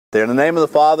In the name of the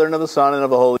Father, and of the Son, and of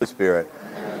the Holy Spirit.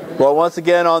 Lord, once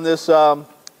again on this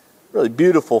really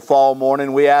beautiful fall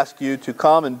morning, we ask you to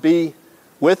come and be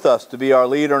with us, to be our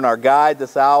leader and our guide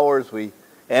this hour as we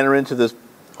enter into this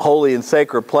holy and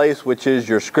sacred place, which is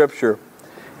your Scripture,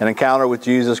 an encounter with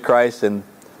Jesus Christ in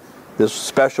this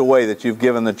special way that you've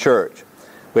given the church.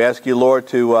 We ask you, Lord,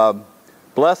 to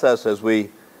bless us as we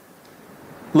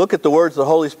look at the words the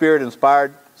Holy Spirit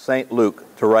inspired St. Luke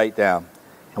to write down.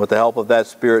 And with the help of that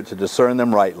Spirit to discern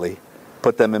them rightly,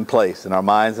 put them in place in our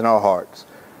minds and our hearts,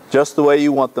 just the way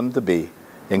you want them to be.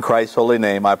 In Christ's holy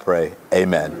name I pray.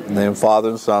 Amen. In the name of the Father,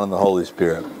 and the Son, and the Holy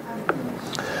Spirit.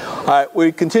 All right,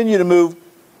 we continue to move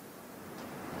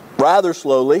rather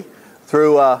slowly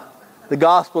through the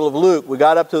Gospel of Luke. We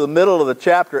got up to the middle of the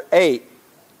chapter 8.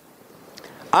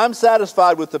 I'm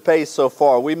satisfied with the pace so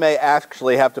far. We may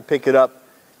actually have to pick it up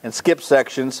and skip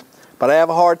sections. But I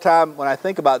have a hard time, when I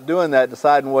think about doing that,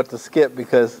 deciding what to skip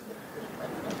because,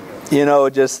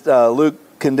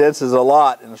 Luke condenses a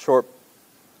lot in a short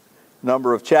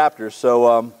number of chapters.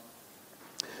 So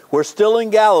we're still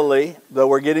in Galilee, though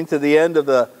we're getting to the end of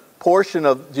the portion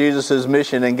of Jesus'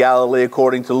 mission in Galilee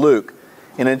according to Luke.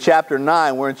 And in chapter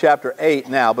 9, we're in chapter 8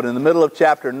 now, but in the middle of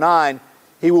chapter 9,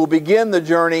 he will begin the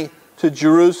journey to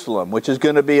Jerusalem, which is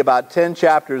going to be about 10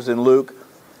 chapters in Luke.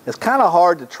 It's kind of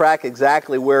hard to track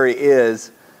exactly where he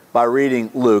is by reading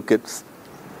Luke.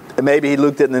 Maybe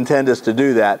Luke didn't intend us to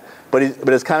do that, but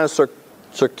it's kind of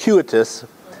circuitous.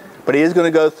 But he is going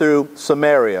to go through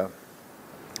Samaria,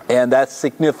 and that's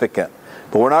significant.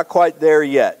 But we're not quite there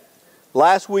yet.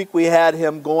 Last week we had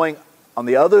him going on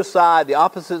the other side, the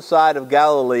opposite side of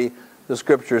Galilee, the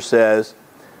Scripture says,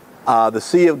 the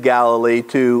Sea of Galilee,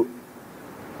 to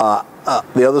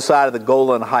the other side of the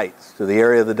Golan Heights, to the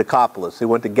area of the Decapolis. He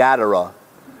went to Gadara,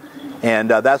 and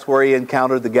that's where he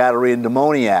encountered the Gadarene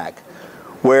demoniac,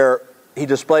 where he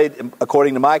displayed,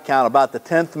 according to my count, about the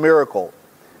 10th miracle.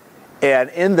 And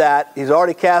in that, he's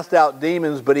already cast out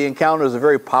demons, but he encounters a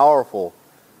very powerful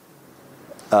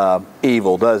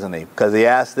evil, doesn't he? Because he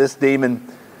asks this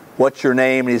demon, "What's your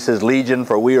name?" And he says, "Legion,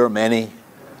 for we are many."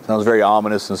 Sounds very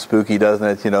ominous and spooky,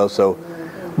 doesn't it?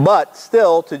 But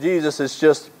still, to Jesus, it's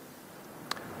just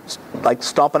like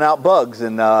stomping out bugs.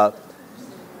 And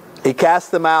he casts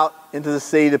them out into the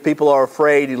sea. The people are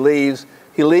afraid. He leaves.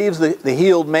 He leaves the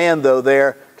healed man, though,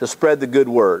 there to spread the good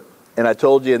word. And I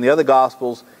told you in the other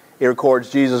Gospels, it records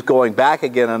Jesus going back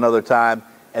again another time,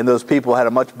 and those people had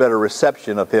a much better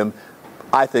reception of him,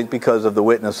 I think, because of the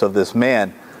witness of this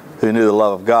man who knew the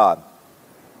love of God.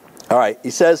 All right, he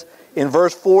says in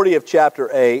verse 40 of chapter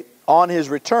 8, on his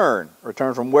return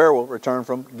from where? Well, return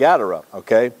from Gadara,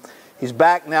 okay? He's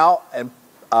back now, and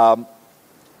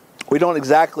we don't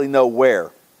exactly know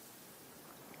where.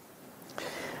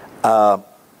 I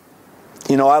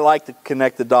like to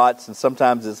connect the dots, and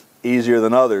sometimes it's easier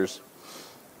than others.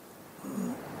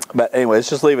 But anyway, let's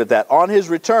just leave it at that. On his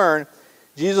return,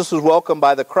 Jesus was welcomed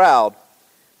by the crowd,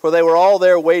 for they were all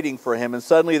there waiting for him. And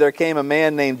suddenly there came a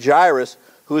man named Jairus,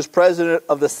 who was president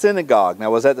of the synagogue. Now,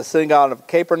 was that the synagogue of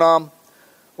Capernaum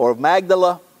or of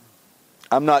Magdala?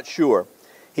 I'm not sure.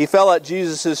 He fell at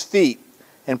Jesus' feet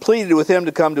and pleaded with him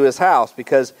to come to his house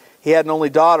because he had an only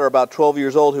daughter, about 12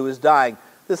 years old, who was dying.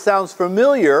 This sounds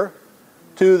familiar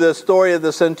to the story of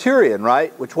the centurion,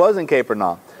 right, which was in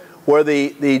Capernaum, where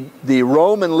the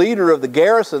Roman leader of the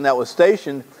garrison that was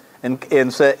stationed in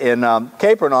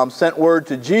Capernaum sent word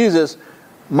to Jesus,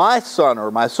 "My son,"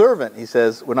 or "my servant," he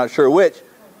says, we're not sure which,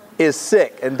 "is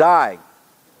sick and dying."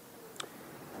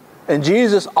 And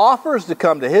Jesus offers to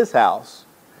come to his house,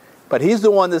 but he's the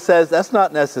one that says, "That's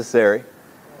not necessary.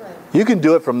 You can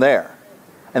do it from there."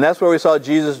 And that's where we saw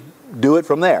Jesus do it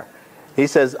from there. He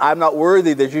says, "I'm not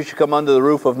worthy that you should come under the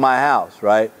roof of my house,"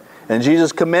 right? And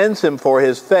Jesus commends him for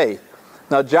his faith.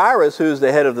 Now Jairus, who's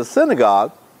the head of the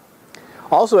synagogue,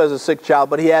 also has a sick child,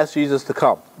 but he asked Jesus to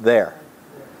come there.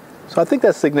 So I think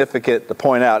that's significant to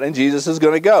point out. And Jesus is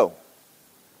going to go.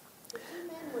 The two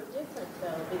men were different,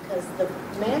 though, because the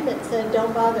man that said,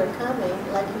 "Don't bother coming,"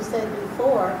 like you said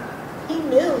before, he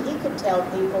knew he could tell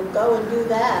people, "Go and do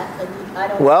that."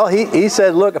 Well, he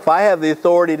said, "Look, if I have the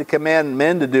authority to command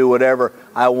men to do whatever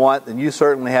I want, then you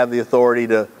certainly have the authority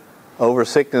to over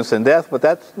sickness and death." But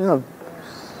that's, he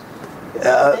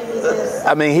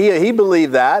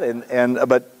believed that,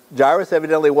 but Jairus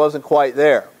evidently wasn't quite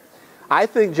there. I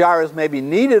think Jairus maybe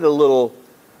needed a little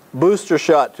booster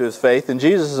shot to his faith, and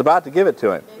Jesus is about to give it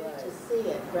to him. Maybe to see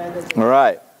it rather than... All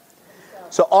right.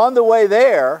 So on the way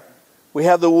there, we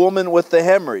have the woman with the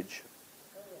hemorrhage.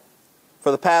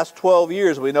 For the past 12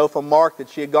 years, we know from Mark that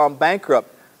she had gone bankrupt,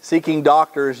 seeking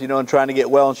doctors, and trying to get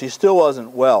well, and she still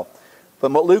wasn't well.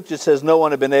 But Luke just says no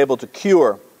one had been able to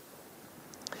cure.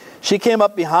 She came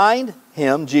up behind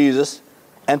him, Jesus,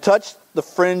 and touched the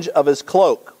fringe of his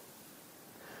cloak.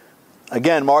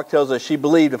 Again, Mark tells us she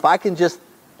believed, if I can just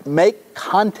make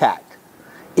contact,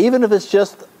 even if it's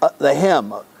just the hem,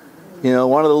 one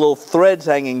of the little threads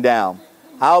hanging down,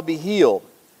 I'll be healed.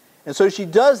 And so she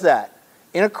does that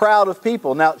in a crowd of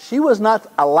people. Now, she was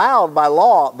not allowed by the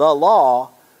law,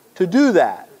 to do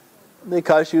that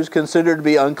because she was considered to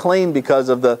be unclean because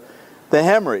of the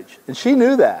hemorrhage. And she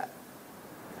knew that.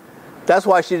 That's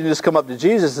why she didn't just come up to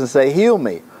Jesus and say, heal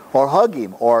me, or hug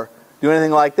him, or do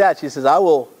anything like that. She says, I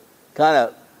will kind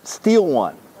of steal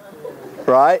one,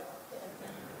 right?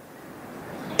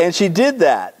 And she did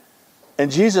that.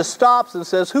 And Jesus stops and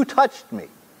says, who touched me?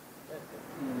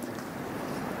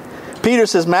 Peter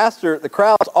says, Master, the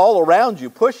crowd's all around you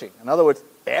pushing. In other words,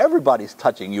 everybody's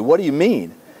touching you. What do you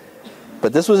mean?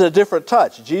 But this was a different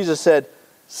touch. Jesus said,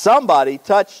 somebody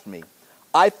touched me.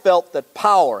 I felt that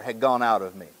power had gone out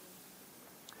of me.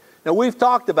 Now, we've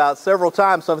talked about several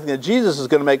times something that Jesus is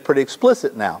going to make pretty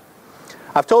explicit now.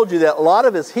 I've told you that a lot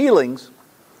of his healings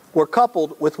were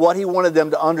coupled with what he wanted them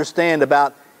to understand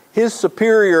about his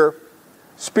superior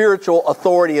spiritual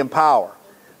authority and power.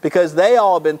 Because they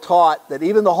all have been taught that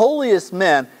even the holiest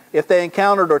men, if they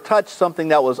encountered or touched something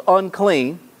that was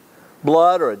unclean,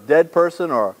 blood or a dead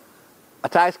person or a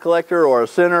tax collector or a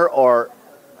sinner or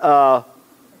a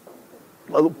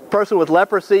person with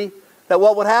leprosy, that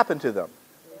what would happen to them?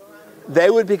 They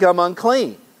would become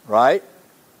unclean, right?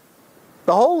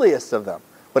 The holiest of them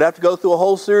would have to go through a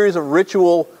whole series of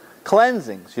ritual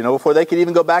cleansings, before they could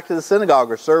even go back to the synagogue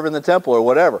or serve in the temple or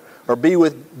whatever, or be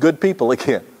with good people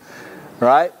again.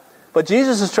 Right? But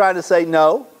Jesus is trying to say,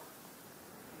 no,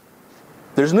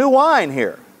 there's new wine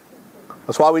here.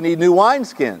 That's why we need new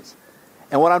wineskins.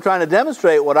 And what I'm trying to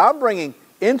demonstrate, what I'm bringing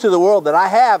into the world that I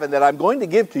have and that I'm going to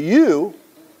give to you,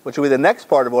 which will be the next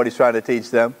part of what he's trying to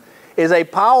teach them, is a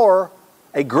power,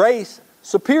 a grace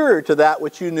superior to that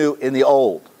which you knew in the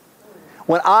old.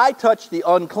 When I touch the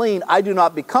unclean, I do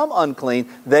not become unclean,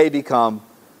 they become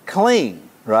clean,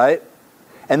 right?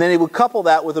 And then he would couple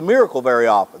that with a miracle very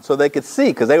often so they could see,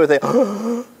 because they would say,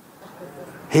 oh,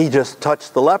 he just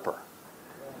touched the leper.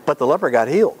 But the leper got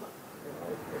healed.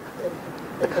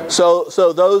 So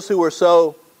those who were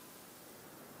so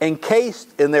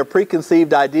encased in their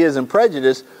preconceived ideas and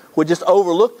prejudice would just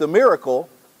overlook the miracle,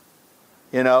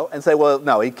 and say, well,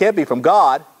 no, he can't be from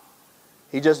God.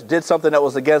 He just did something that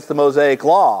was against the Mosaic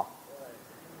law.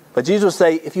 But Jesus would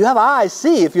say, if you have eyes,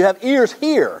 see. If you have ears,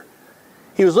 hear.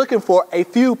 He was looking for a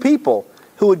few people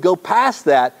who would go past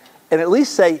that and at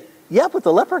least say, yeah, but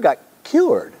the leper got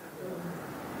cured.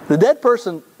 The dead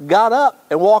person got up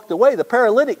and walked away. The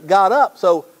paralytic got up.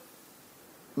 So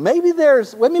maybe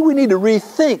we need to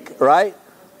rethink, right,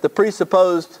 the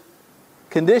presupposed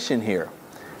condition here.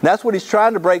 And that's what he's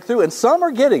trying to break through. And some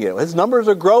are getting it. His numbers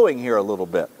are growing here a little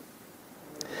bit.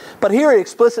 But here he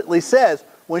explicitly says,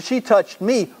 when she touched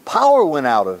me, power went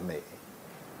out of me.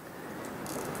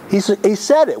 He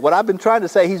said it. What I've been trying to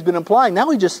say, he's been implying. Now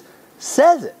he just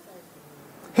says it.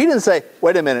 He didn't say,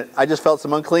 wait a minute, I just felt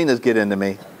some uncleanness get into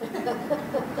me.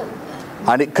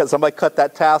 Somebody cut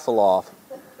that tassel off.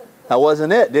 That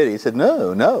wasn't it, did he? He said,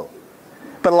 no.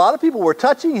 But a lot of people were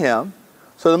touching him,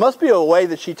 so there must be a way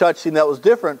that she touched him that was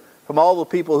different from all the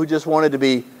people who just wanted to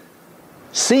be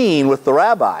seen with the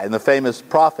rabbi and the famous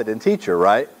prophet and teacher,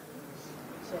 right?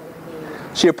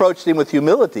 She approached him with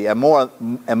humility and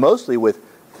mostly with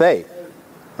faith,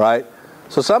 right?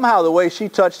 So somehow the way she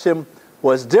touched him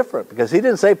was different, because he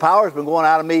didn't say power's been going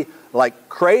out of me like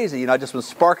crazy, just been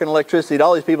sparking electricity to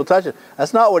all these people touching.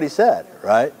 That's not what he said,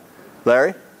 right?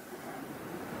 Larry?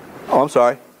 Oh, I'm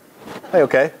sorry. Hey,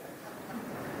 okay.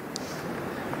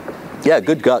 Yeah,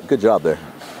 good job there.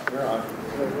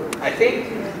 I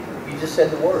think you just said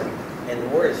the word, and the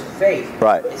word is faith.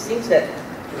 Right. It seems that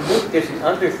Luke,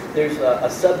 there's a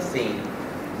sub-theme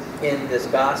in this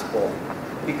gospel,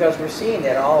 because we're seeing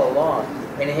that all along.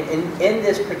 And in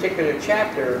this particular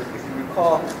chapter, if you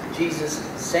recall, Jesus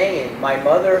saying, my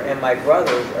mother and my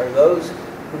brothers are those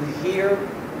who hear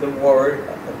the word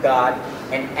of God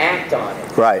and act on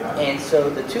it. Right. And so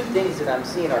the two things that I'm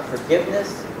seeing are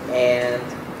forgiveness and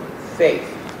faith.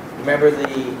 Remember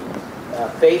the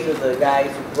faith of the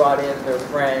guys who brought in their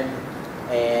friend,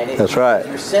 and that's right.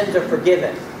 Your sins are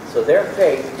forgiven. So their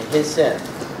faith and his sin.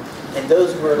 And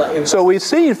those were like... So we've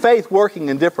seen faith working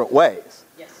in different ways.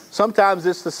 Yes. Sometimes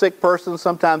it's the sick person,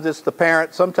 sometimes it's the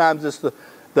parent, sometimes it's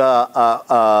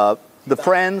the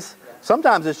friends.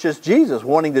 Sometimes it's just Jesus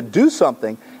wanting to do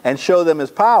something and show them his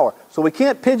power. So we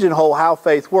can't pigeonhole how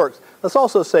faith works. Let's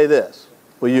also say this.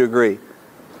 Will you agree?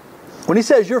 When he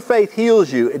says your faith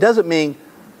heals you, it doesn't mean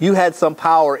you had some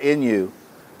power in you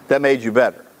that made you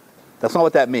better. That's not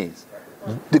what that means.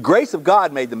 The grace of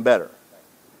God made them better.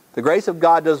 The grace of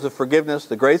God does the forgiveness.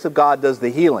 The grace of God does the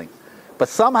healing. But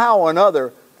somehow or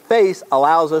another, faith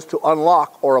allows us to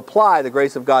unlock or apply the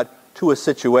grace of God to a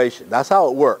situation. That's how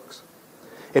it works.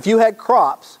 If you had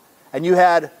crops and you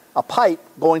had a pipe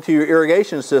going to your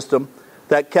irrigation system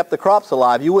that kept the crops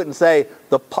alive, you wouldn't say,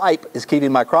 the pipe is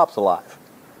keeping my crops alive.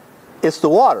 It's the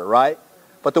water, right?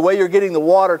 But the way you're getting the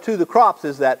water to the crops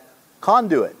is that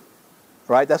conduit,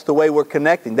 right? That's the way we're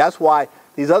connecting. That's why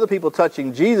these other people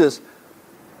touching Jesus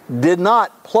did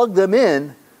not plug them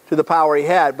in to the power he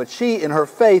had, but she, in her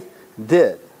faith,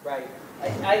 did. Right.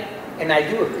 I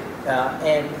do agree.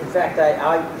 And in fact,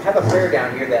 I have a prayer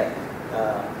down here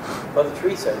that Mother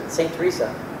Teresa, St. Teresa,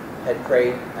 had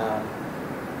prayed.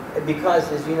 Because,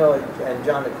 as you know, and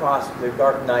John the Cross, they're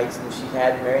dark nights, and she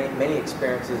had many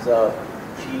experiences of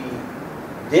she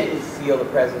didn't feel the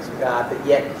presence of God, but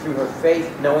yet through her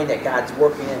faith, knowing that God's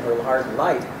working in her heart and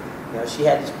life, you know, she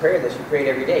had this prayer that she prayed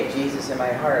every day. Jesus, in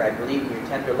my heart, I believe in your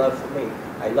tender love for me.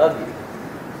 I love you.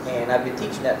 And I've been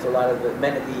teaching that to a lot of the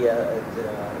men at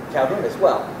the Calhoun as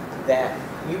well, that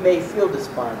you may feel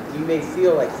despondent, you may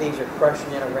feel like things are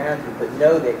crushing in around you, but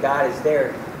know that God is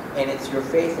there, and it's your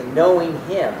faith in knowing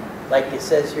Him, like it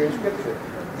says here in Scripture.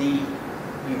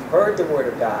 You've heard the Word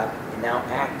of God, and now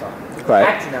act on it. Right.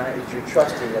 Acting on it is you're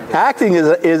trusting that. Acting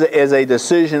is a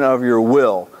decision of your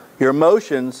will. Your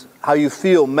emotions, how you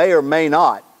feel, may or may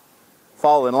not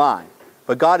fall in line.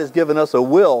 But God has given us a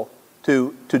will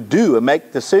to do and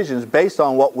make decisions based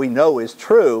on what we know is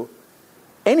true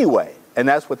anyway. And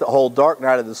that's what the whole dark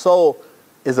night of the soul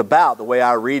is about, the way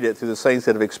I read it through the saints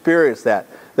that have experienced that.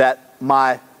 That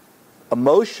my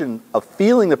emotion of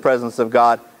feeling the presence of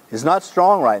God is not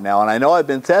strong right now. And I know I've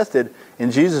been tested,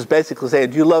 and Jesus basically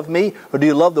saying, do you love me, or do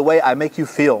you love the way I make you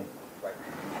feel? Right.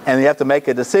 And you have to make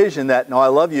a decision that, no, I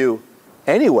love you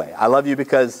anyway. I love you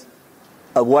because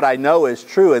of what I know is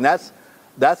true. And that's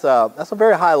a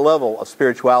very high level of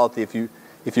spirituality if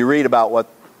you read about what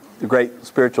the great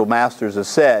spiritual masters have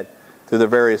said through the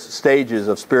various stages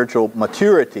of spiritual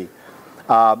maturity.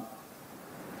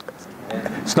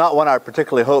 It's not one I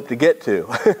particularly hope to get to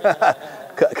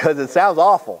because it sounds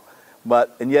awful,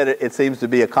 and yet it seems to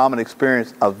be a common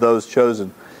experience of those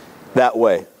chosen that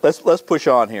way. Let's push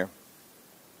on here.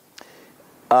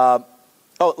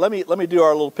 Let me do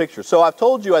our little picture. So I've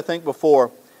told you, I think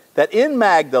before, that in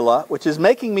Magdala, which is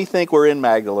making me think we're in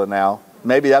Magdala now,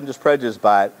 maybe I'm just prejudiced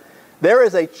by it, there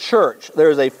is a church. There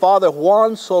is a Father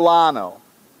Juan Solano,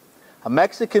 a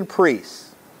Mexican priest,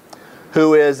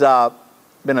 who has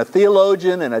been a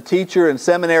theologian and a teacher in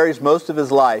seminaries most of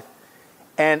his life,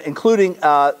 and including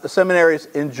the seminaries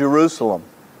in Jerusalem.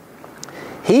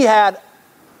 He had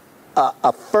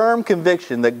a firm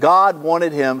conviction that God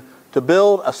wanted him to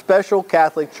build a special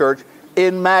Catholic church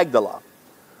in Magdala,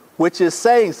 which is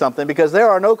saying something because there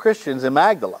are no Christians in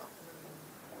Magdala.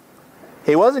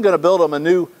 He wasn't going to build them a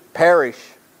new parish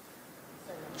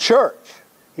church.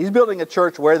 He's building a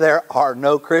church where there are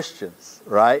no Christians,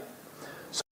 right?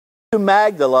 So to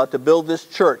Magdala to build this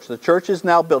church. The church is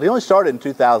now built. He only started in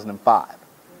 2005.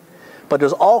 But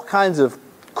there's all kinds of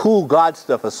cool God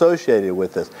stuff associated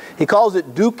with this. He calls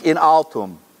it Duc in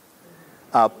Altum.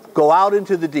 Go out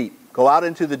into the deep. Go out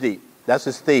into the deep. That's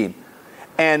his theme.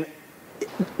 And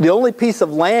the only piece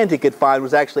of land he could find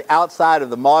was actually outside of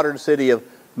the modern city of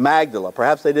Magdala.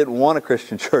 Perhaps they didn't want a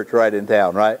Christian church right in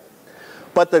town, right?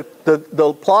 But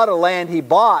the plot of land he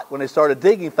bought when they started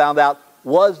digging, found out,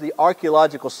 was the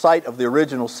archaeological site of the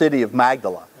original city of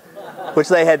Magdala, which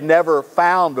they had never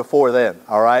found before then,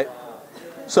 all right?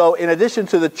 So in addition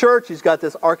to the church, he's got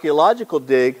this archaeological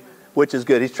dig, which is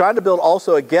good. He's trying to build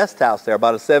also a guest house there,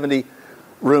 about a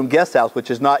 70-room guest house,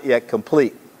 which is not yet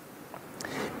complete.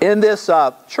 In this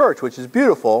church, which is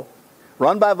beautiful,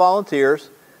 run by volunteers,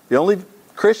 the only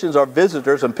Christians are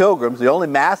visitors and pilgrims. The only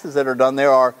masses that are done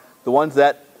there are the ones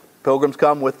that pilgrims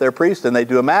come with their priest and they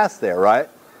do a mass there, right?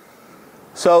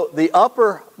 So the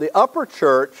upper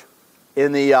church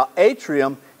in the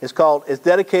atrium is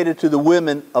dedicated to the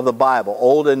women of the Bible,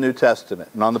 Old and New Testament.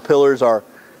 And on the pillars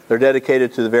they're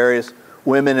dedicated to the various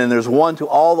women, and there's one to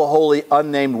all the holy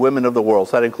unnamed women of the world.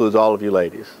 So that includes all of you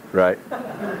ladies, right?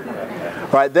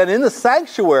 Right. Then in the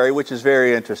sanctuary, which is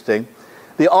very interesting,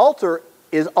 the altar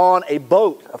is on a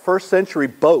boat, a first century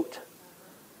boat,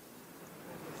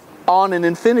 on an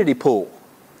infinity pool.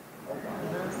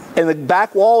 And the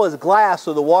back wall is glass,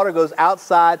 so the water goes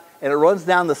outside and it runs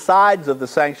down the sides of the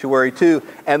sanctuary too.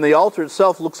 And the altar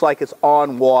itself looks like it's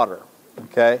on water.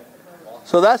 Okay?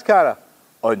 So that's kind of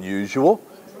unusual.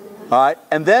 All right,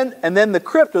 and then the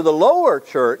crypt, or the lower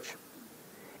church,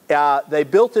 they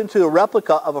built into a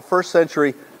replica of a first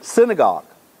century synagogue,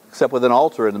 except with an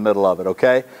altar in the middle of it,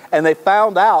 okay? And they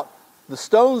found out the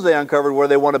stones they uncovered where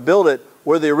they want to build it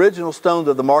were the original stones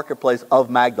of the marketplace of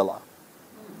Magdala.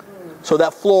 So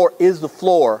that floor is the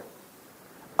floor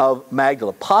of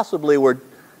Magdala, possibly where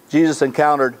Jesus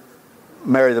encountered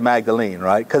Mary the Magdalene,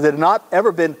 right? Because it had not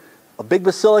ever been, a big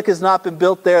basilica has not been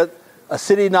built there, a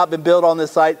city had not been built on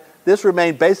this site. This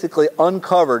remained basically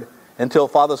uncovered until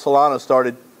Father Solano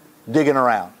started digging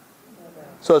around.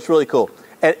 So it's really cool.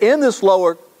 And in this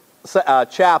lower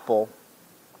chapel,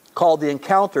 called the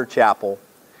Encounter Chapel,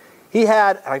 he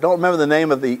had, I don't remember the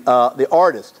name of the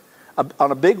artist,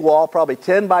 on a big wall, probably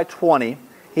 10 by 20,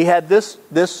 he had this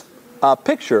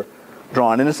picture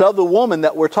drawn, and it's of the woman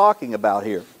that we're talking about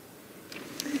here.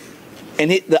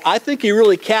 And I think he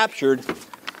really captured.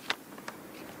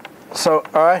 So,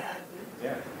 all right.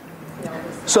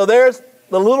 So there's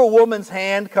the little woman's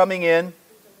hand coming in,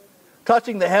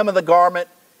 touching the hem of the garment,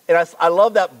 and I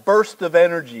love that burst of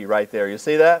energy right there. You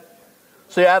see that?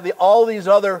 So you have all these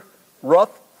other rough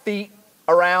feet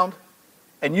around,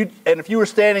 and if you were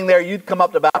standing there, you'd come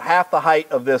up to about half the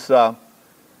height of this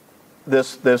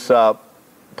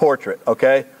portrait.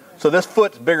 Okay, so this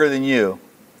foot's bigger than you.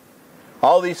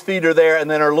 All these feet are there, and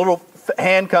then her little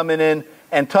hand coming in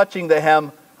and touching the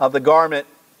hem of the garment,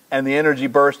 and the energy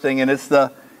bursting, and it's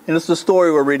the story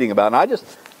we're reading about. And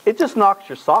it just knocks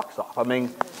your socks off. I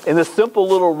mean, in this simple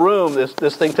little room,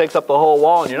 this thing takes up the whole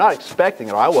wall, and you're not expecting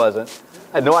it. Or I wasn't.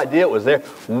 I had no idea it was there.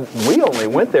 We only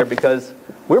went there because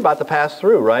we were about to pass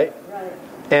through, right? Right.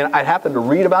 And I happened to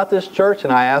read about this church,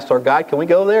 and I asked our guide, "Can we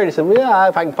go there?" And he said, "Well, yeah,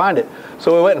 if I can find it."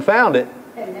 So we went and found it.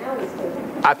 And now he's doing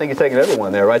it. I think he's taking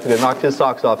everyone there, right? Because it knocked his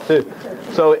socks off too.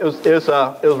 So it was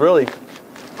really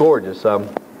gorgeous.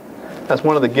 That's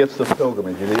one of the gifts of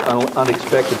pilgrimage, the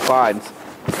unexpected finds.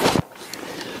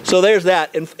 So there's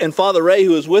that. And Father Ray,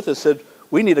 who was with us, said,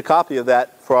 we need a copy of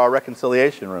that for our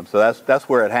reconciliation room. So that's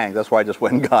where it hangs. That's why I just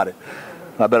went and got it.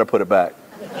 I better put it back.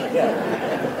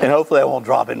 And hopefully I won't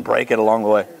drop it and break it along the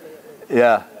way.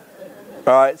 Yeah.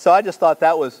 All right. So I just thought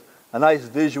that was a nice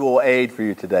visual aid for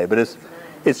you today. But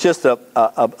it's just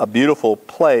a beautiful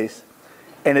place.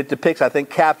 And it depicts, I think,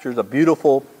 captures a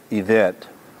beautiful event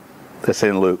that's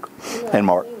in Luke and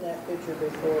Mark. I've seen that picture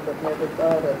before, but never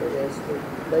thought of it as the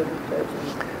lady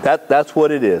touching. That's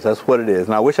what it is. That's what it is.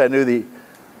 And I wish I knew the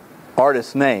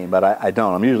artist's name, but I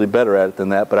don't. I'm usually better at it than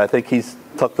that, but I think he's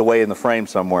tucked away in the frame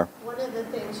somewhere. One of the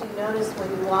things you notice when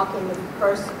you walk in the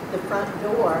front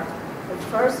door, the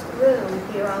first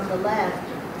room here on the left,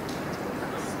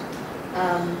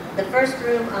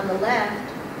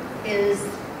 is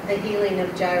the healing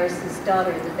of Jairus'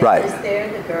 daughter. The bed is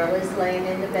there, the girl is laying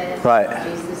in the bed,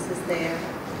 Jesus is there.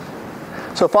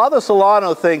 So Father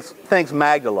Solano thinks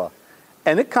Magdala,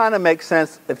 and it kind of makes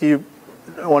sense if you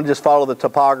want to just follow the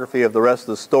topography of the rest of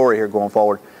the story here going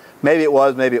forward. Maybe it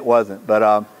was, maybe it wasn't,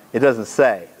 but it doesn't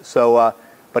say. So,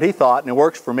 but he thought, and it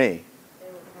works for me.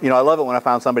 You know, I love it when I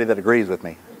found somebody that agrees with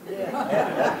me.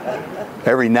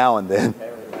 Every now and then.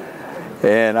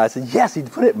 And I said, yes, he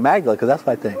put it in Magdala, because that's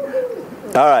what I think.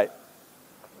 All right.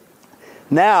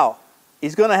 Now,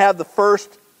 he's going to have the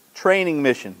first training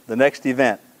mission, the next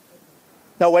event.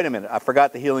 No, wait a minute. I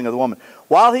forgot the healing of the woman.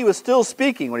 While he was still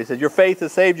speaking, when he said, your faith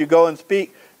has saved you, go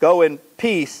in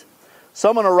peace,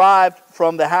 someone arrived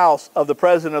from the house of the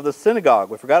president of the synagogue.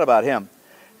 We forgot about him.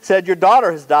 He said, your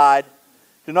daughter has died.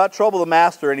 Do not trouble the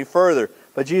master any further.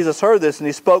 But Jesus heard this, and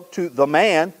he spoke to the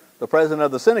man, the president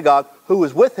of the synagogue, who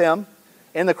was with him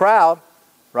in the crowd,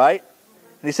 right?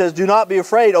 And he says, do not be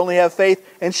afraid, only have faith,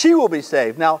 and she will be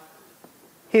saved. Now,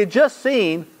 he had just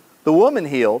seen the woman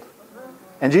healed,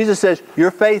 and Jesus says,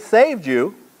 your faith saved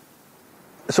you.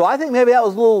 So I think maybe that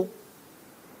was a little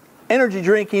energy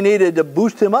drink he needed to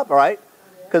boost him up, right?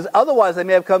 Because otherwise they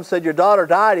may have come and said, your daughter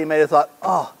died. He may have thought,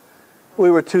 oh, we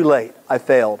were too late. I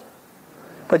failed.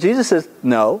 But Jesus says,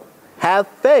 no, have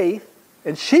faith,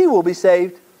 and she will be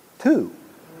saved too.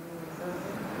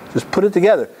 Just put it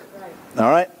together. All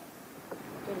right?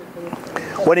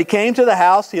 When he came to the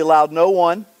house, he allowed no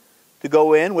one to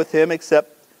go in with him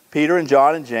except Peter and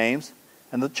John and James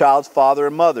and the child's father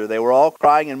and mother. They were all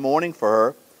crying and mourning for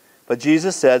her. But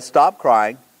Jesus said, stop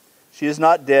crying. She is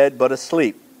not dead, but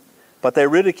asleep. But they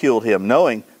ridiculed him,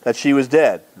 knowing that she was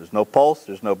dead. There's no pulse.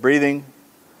 There's no breathing.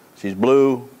 She's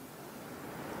blue.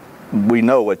 We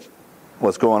know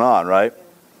what's going on, right?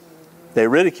 They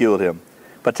ridiculed him.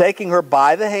 But taking her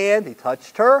by the hand, he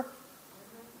touched her,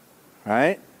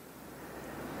 right?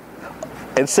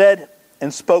 And said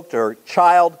and spoke to her,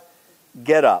 child,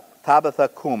 get up. Tabitha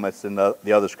cum, it's in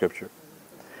the other scripture.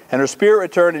 And her spirit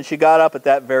returned, and she got up at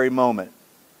that very moment.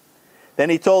 Then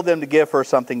he told them to give her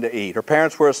something to eat. Her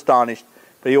parents were astonished,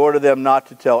 but he ordered them not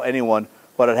to tell anyone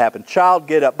what had happened. Child,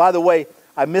 get up. By the way,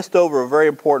 I missed over a very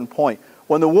important point.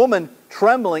 When the woman,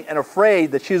 trembling and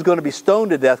afraid that she was going to be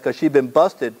stoned to death because she'd been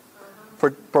busted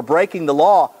for breaking the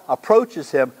law,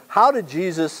 approaches him, how did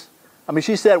Jesus...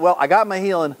 she said, well, I got my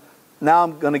healing. Now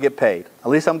I'm going to get paid. At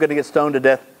least I'm going to get stoned to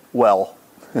death well.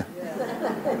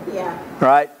 Yeah.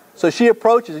 Right? So she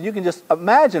approaches, and you can just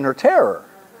imagine her terror.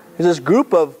 There's this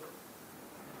group of,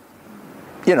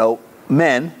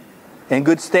 men in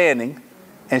good standing,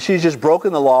 and she's just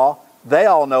broken the law. They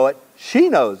all know it. She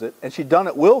knows it, and she's done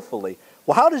it willfully.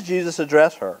 Well, how does Jesus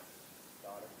address her?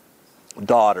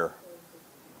 Daughter.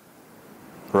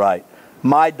 Right.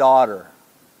 My daughter.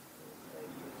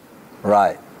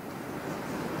 Right.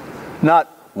 Not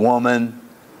woman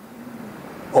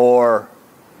or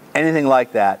anything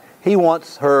like that. He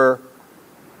wants her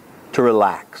to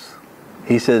relax.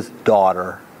 He says,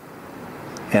 daughter.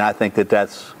 And I think that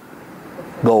that's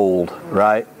gold,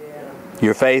 right?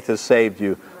 Your faith has saved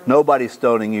you. Nobody's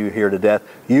stoning you here to death.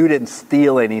 You didn't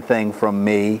steal anything from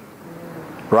me,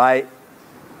 right?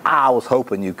 I was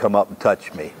hoping you'd come up and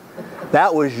touch me.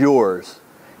 That was yours.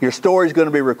 Your story's going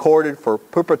to be recorded for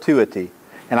perpetuity.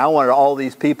 And I wanted all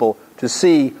these people to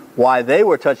see why they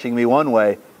were touching me one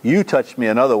way, you touched me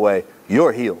another way,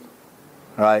 you're healed.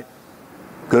 All right?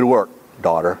 Good work,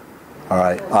 daughter. All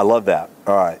right? I love that.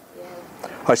 All right.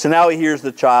 All right, so now he hears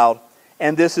the child,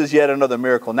 and this is yet another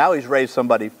miracle. Now he's raised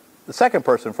somebody, the second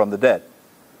person from the dead.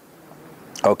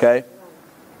 Okay?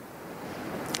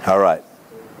 All right.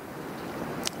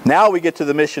 Now we get to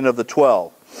the mission of the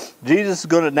 12. Jesus is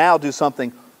going to now do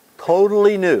something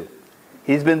totally new.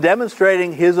 He's been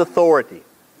demonstrating his authority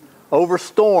over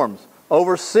storms,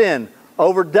 over sin,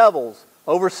 over devils,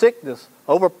 over sickness,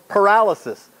 over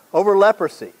paralysis, over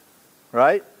leprosy.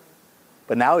 Right?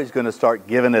 But now he's going to start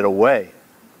giving it away.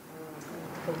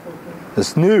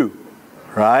 It's new.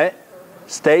 Right?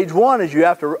 Stage one is you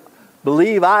have to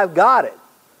believe I've got it.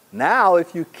 Now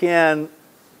if you can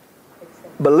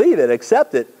believe it,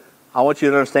 accept it, I want you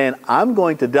to understand I'm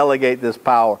going to delegate this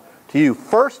power to you.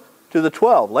 First to the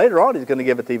 12. Later on he's going to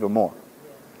give it to even more.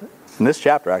 In this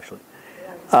chapter actually.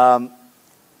 All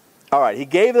right. He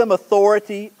gave them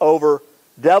authority over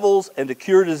devils and to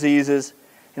cure diseases.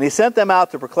 And he sent them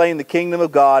out to proclaim the kingdom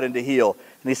of God and to heal.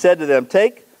 And he said to them,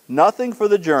 take nothing for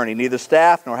the journey, neither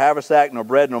staff, nor haversack, nor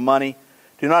bread, nor money.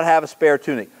 Do not have a spare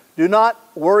tunic. Do not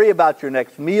worry about your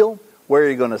next meal, where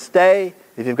you're going to stay,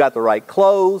 if you've got the right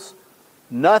clothes.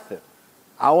 Nothing.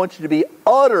 I want you to be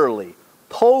utterly,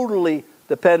 totally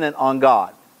dependent on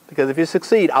God. Because if you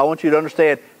succeed, I want you to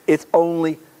understand it's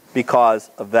only because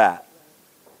of that.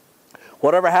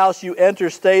 Whatever house you enter,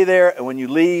 stay there, and when you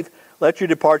leave, let your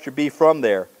departure be from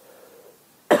there.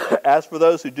 As for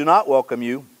those who do not welcome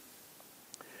you,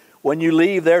 when you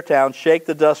leave their town, shake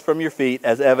the dust from your feet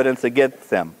as evidence against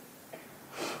them.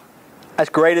 That's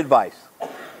great advice.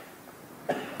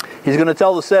 He's going to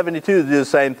tell the 72 to do the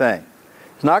same thing.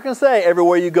 He's not going to say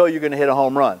everywhere you go you're going to hit a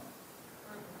home run.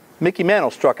 Mickey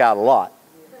Mantle struck out a lot.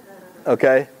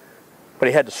 Okay? But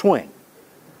he had to swing.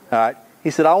 All right? He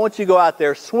said, I want you to go out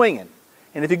there swinging.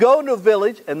 And if you go into a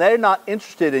village and they're not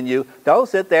interested in you, don't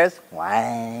sit there and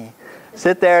why?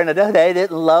 Sit there and they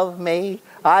didn't love me.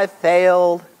 I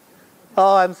failed.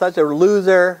 Oh, I'm such a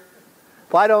loser.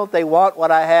 Why don't they want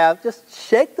what I have? Just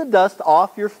shake the dust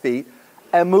off your feet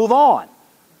and move on.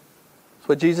 That's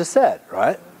what Jesus said,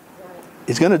 right?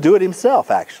 He's going to do it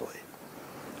himself, actually.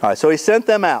 All right, so he sent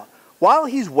them out. While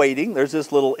he's waiting, there's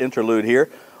this little interlude here.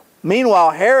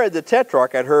 Meanwhile, Herod the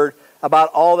Tetrarch had heard about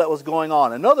all that was going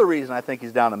on. Another reason I think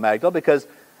he's down in Magdala, because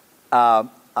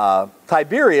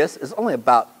Tiberias is only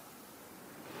about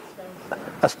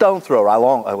a stone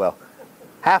throw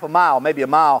half a mile, maybe a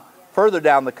mile further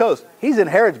down the coast. He's in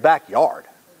Herod's backyard.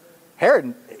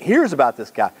 Herod hears about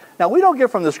this guy. Now, we don't get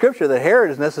from the scripture that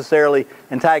Herod is necessarily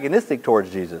antagonistic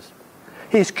towards Jesus.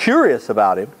 He's curious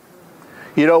about him.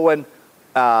 You know, when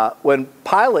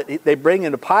Pilate, they bring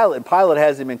him to Pilate, and Pilate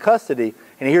has him in custody,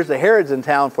 and he hears that Herod's in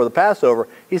town for the Passover,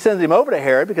 he sends him over to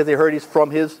Herod because he heard he's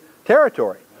from his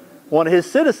territory, one of his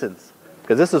citizens,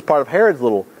 because this is part of Herod's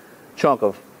little chunk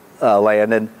of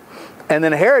land. And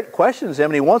then Herod questions him,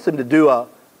 and he wants him to do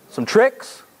some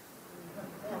tricks.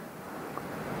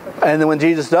 And then when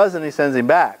Jesus does it, he sends him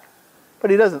back. But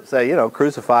he doesn't say,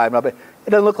 crucify him. It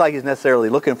doesn't look like he's necessarily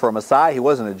looking for a Messiah. He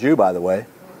wasn't a Jew, by the way.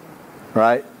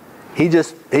 Right? He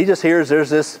just hears there's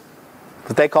this,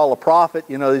 what they call a prophet,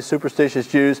 these superstitious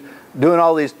Jews, doing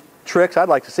all these tricks. I'd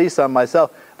like to see some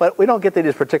myself. But we don't get that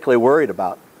he's particularly worried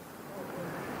about.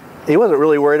 He wasn't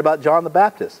really worried about John the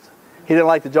Baptist. He didn't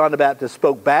like that John the Baptist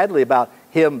spoke badly about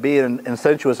him being in an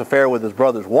incestuous affair with his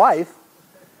brother's wife.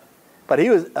 But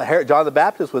John the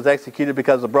Baptist was executed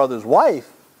because the brother's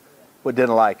wife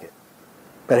didn't like it.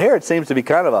 But Herod seems to be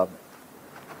kind of a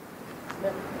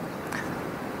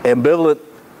ambivalent,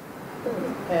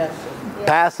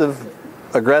 passive,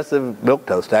 aggressive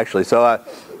milquetoast, actually. So, all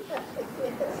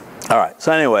right.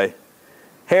 So anyway,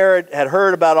 Herod had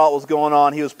heard about all that was going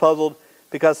on. He was puzzled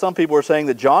because some people were saying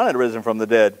that John had risen from the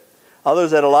dead.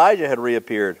 Others that Elijah had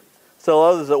reappeared. Still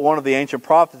others that one of the ancient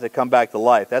prophets had come back to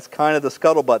life. That's kind of the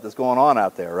scuttlebutt that's going on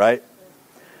out there, right?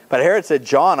 But Herod said,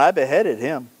 John, I beheaded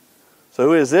him. So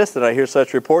who is this that I hear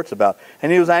such reports about?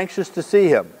 And he was anxious to see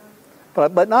him,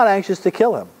 but not anxious to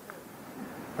kill him.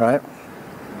 Right?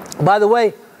 By the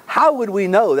way, how would we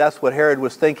know that's what Herod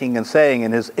was thinking and saying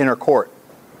in his inner court?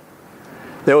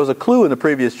 There was a clue in the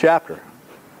previous chapter.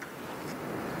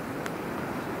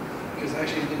 Because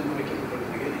actually he didn't like it from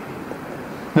the beginning.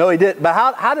 No, he didn't. But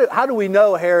how do we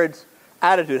know Herod's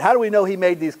attitude? How do we know he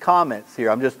made these comments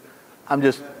here?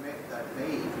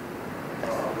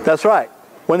 That's right.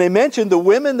 When they mentioned the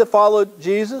women that followed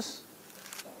Jesus,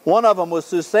 one of them was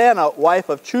Susanna, wife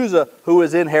of Chuza, who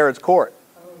was in Herod's court.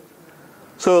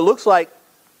 So it looks like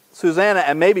Susanna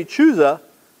and maybe Chuza,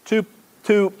 two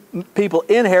people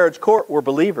in Herod's court, were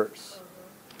believers.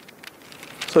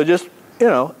 So just,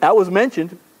 that was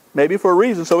mentioned, maybe for a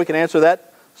reason, so we can answer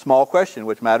that small question,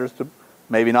 which matters to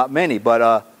maybe not many.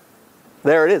 But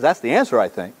there it is. That's the answer, I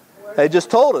think. They just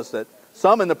told us that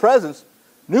some in the presence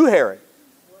knew Herod.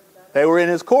 They were in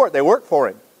his court. They worked for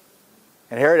him.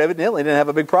 And Herod evidently didn't have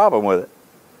a big problem with it.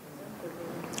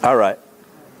 All right.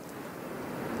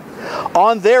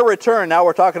 On their return, now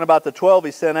we're talking about the 12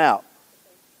 he sent out.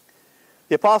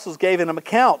 The apostles gave him an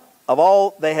account of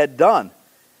all they had done.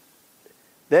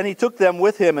 Then he took them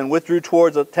with him and withdrew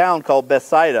towards a town called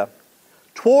Bethsaida.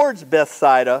 Towards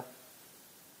Bethsaida,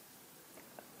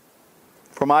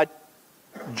 for my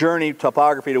journey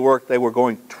topography to work, they were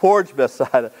going towards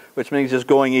Bethsaida, which means just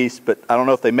going east, but I don't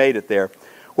know if they made it there,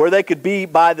 where they could be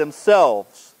by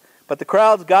themselves. But the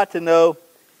crowds got to know,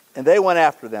 and they went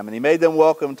after them, and he made them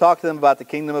welcome and talked to them about the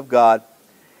kingdom of God,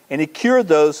 and he cured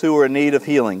those who were in need of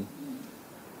healing.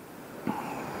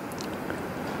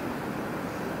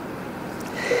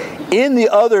 In the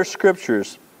other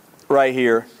scriptures right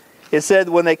here, it said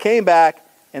when they came back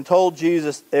and told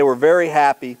Jesus, they were very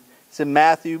happy. It's in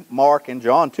Matthew, Mark, and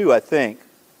John too, I think.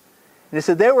 And it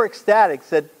said they were ecstatic,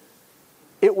 said,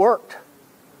 it worked.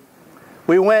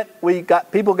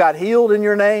 People got healed in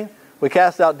your name. We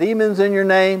cast out demons in your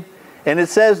name. And it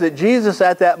says that Jesus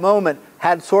at that moment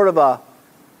had sort of a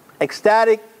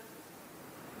ecstatic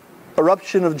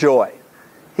eruption of joy.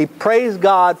 He praised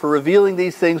God for revealing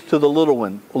these things to the little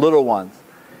ones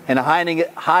and hiding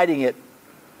it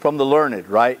from the learned,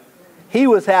 right? He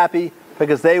was happy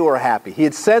because they were happy. He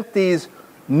had sent these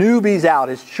newbies out,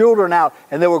 his children out,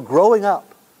 and they were growing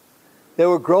up. They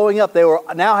were growing up. They were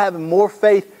now having more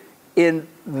faith in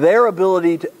their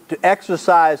ability to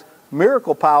exercise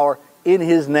miracle power in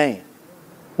his name,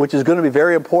 which is going to be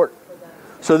very important.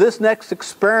 So this next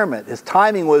experiment, his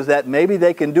timing was that maybe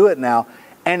they can do it now,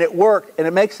 and it worked, and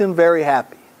it makes him very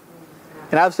happy.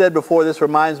 And I've said before, this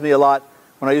reminds me a lot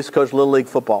when I used to coach Little League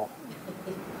football.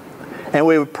 And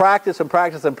we would practice and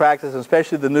practice and practice,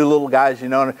 especially the new little guys,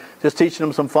 just teaching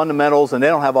them some fundamentals, and they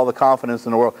don't have all the confidence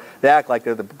in the world. They act like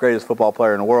they're the greatest football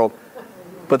player in the world,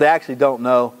 but they actually don't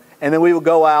know. And then we would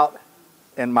go out,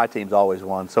 and my team's always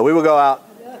won, so we would go out,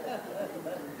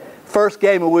 first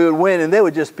game, and we would win, and they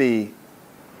would just be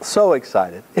so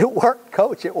excited. It worked,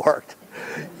 Coach, it worked.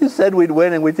 You said we'd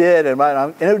win, and we did, and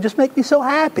it would just make me so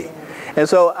happy. And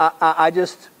so I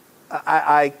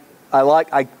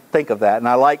think of that, and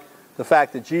I like the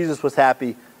fact that Jesus was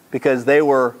happy because they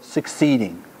were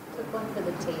succeeding. Took one for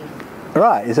the team.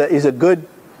 Right. He's a good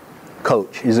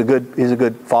coach. He's a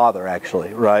good father,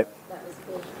 actually. Right. That was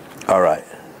good. All right.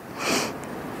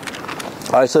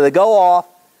 All right. So they go off.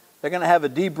 They're going to have a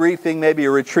debriefing, maybe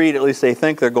a retreat. At least they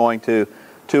think they're going to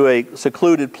a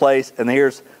secluded place. And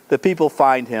here's the people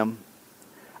find him,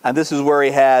 and this is where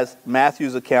he has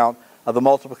Matthew's account of the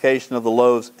multiplication of the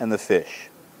loaves and the fish,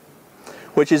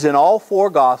 which is in all four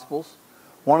Gospels.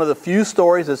 One of the few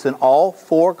stories that's in all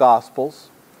four Gospels.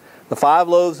 The 5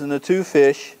 loaves and the 2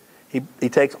 fish. He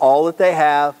takes all that they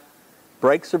have,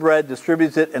 breaks the bread,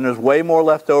 distributes it, and there's way more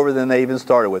left over than they even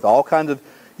started with. All kinds of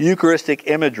Eucharistic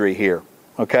imagery here.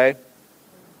 Okay?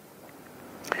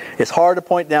 It's hard to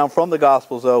point down from the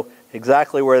Gospels, though,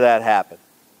 exactly where that happened.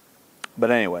 But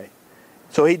anyway.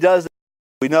 So he does.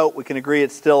 We can agree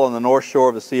it's still on the north shore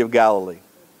of the Sea of Galilee.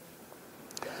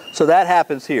 So that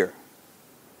happens here.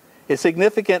 It's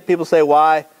significant. People say,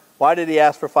 why did he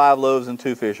ask for 5 loaves and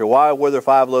 2 fish? Or why were there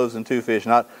 5 loaves and 2 fish,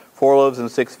 not 4 loaves and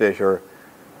 6 fish? Or,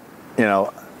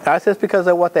 I said it's because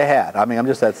of what they had. I mean, I'm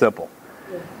just that simple.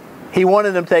 He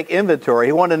wanted them to take inventory.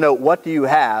 He wanted to know, what do you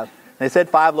have? And they said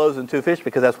 5 loaves and 2 fish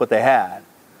because that's what they had.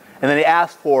 And then he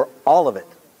asked for all of it.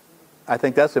 I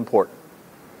think that's important.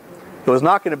 It was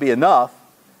not going to be enough,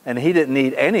 and he didn't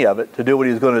need any of it to do what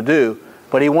he was going to do,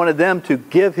 but he wanted them to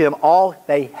give him all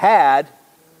they had,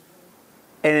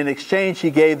 and in exchange he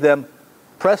gave them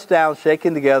pressed down,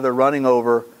 shaken together, running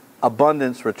over,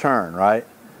 abundance return, right?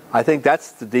 I think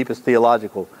that's the deepest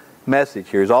theological message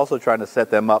here. He's also trying to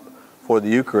set them up for the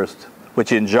Eucharist,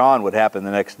 which in John would happen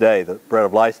the next day, the bread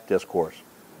of life discourse.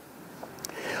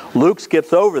 Luke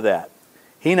skips over that.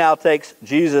 He now takes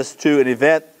Jesus to an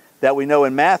event that we know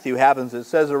in Matthew happens at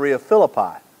Caesarea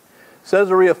Philippi.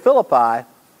 Caesarea Philippi,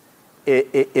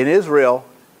 in Israel,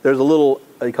 there's a little,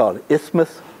 what do you call it,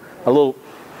 isthmus? A little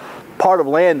part of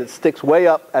land that sticks way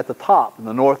up at the top, in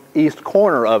the northeast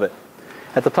corner of it.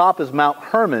 At the top is Mount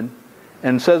Hermon,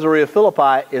 and Caesarea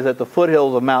Philippi is at the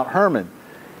foothills of Mount Hermon.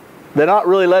 They're not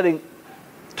really letting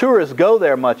tourists go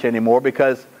there much anymore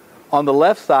because on the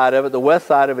left side of it, the west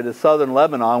side of it, is southern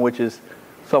Lebanon, which is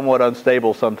somewhat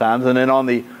unstable sometimes, and then on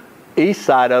the east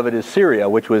side of it is Syria,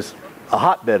 which was a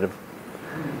hotbed of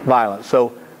violence.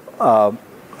 So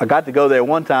I got to go there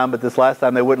one time, but this last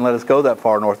time they wouldn't let us go that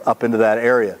far north, up into that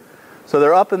area. So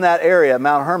they're up in that area,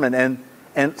 Mount Hermon,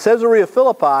 and Caesarea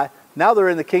Philippi, now they're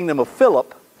in the kingdom of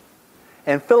Philip,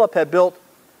 and Philip had built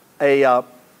a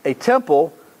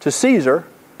temple to Caesar,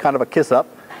 kind of a kiss-up,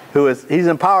 he's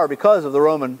in power because of the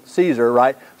Roman Caesar,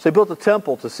 right? So he built a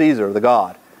temple to Caesar, the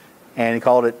god, and he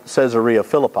called it Caesarea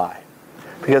Philippi,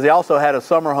 because he also had a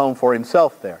summer home for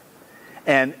himself there.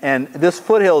 And this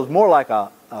foothill is more like a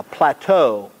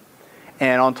plateau,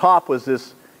 and on top was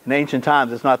this, in ancient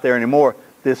times, it's not there anymore,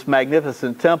 this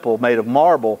magnificent temple made of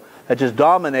marble that just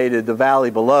dominated the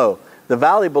valley below. The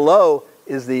valley below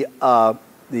is the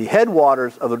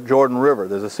headwaters of the Jordan River.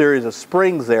 There's a series of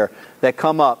springs there that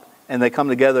come up, and they come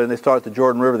together and they start the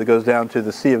Jordan River that goes down to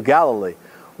the Sea of Galilee.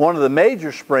 One of the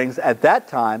major springs at that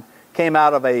time came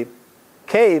out of a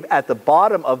cave at the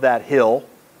bottom of that hill,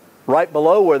 right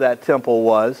below where that temple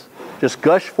was, just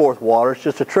gushed forth water. It's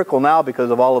just a trickle now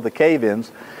because of all of the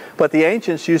cave-ins. But the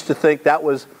ancients used to think that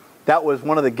was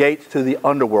one of the gates to the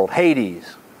underworld,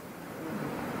 Hades.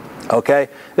 Okay?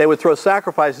 They would throw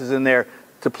sacrifices in there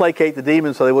to placate the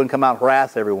demons so they wouldn't come out and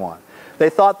harass everyone. They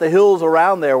thought the hills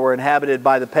around there were inhabited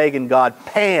by the pagan god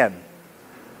Pan.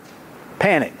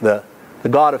 Panic, the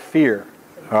god of fear.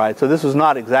 All right? So this was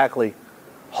not exactly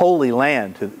holy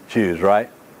land to the Jews, right?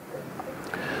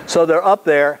 So they're up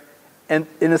there, and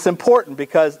it's important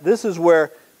because this is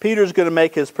where Peter's going to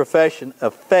make his profession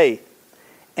of faith.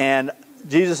 And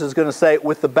Jesus is going to say,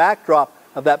 with the backdrop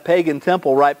of that pagan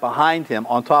temple right behind him,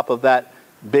 on top of that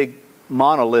big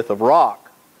monolith of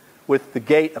rock, with the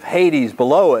gate of Hades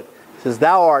below it, he says,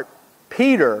 "Thou art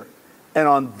Peter, and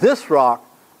on this rock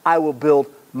I will build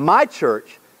my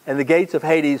church, and the gates of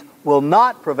Hades will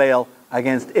not prevail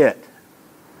against it."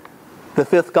 The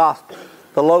fifth gospel.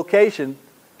 The location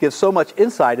gives so much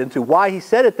insight into why he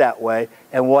said it that way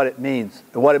and what it means,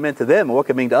 and what it meant to them, and what it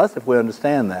can mean to us if we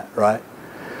understand that, right?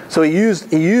 So he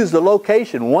used the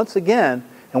location once again,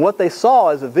 and what they saw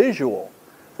as a visual.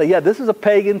 So yeah, this is a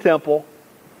pagan temple,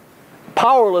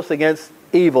 powerless against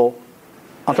evil,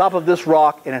 on top of this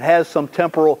rock, and it has some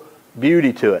temporal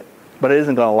beauty to it, but it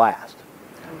isn't going to last.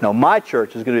 No, my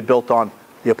church is going to be built on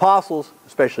the apostles,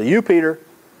 especially you, Peter,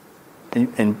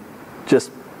 and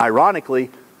just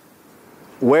ironically,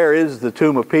 where is the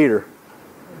tomb of Peter?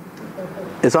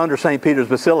 It's under St. Peter's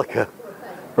Basilica,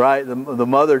 right? The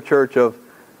mother church of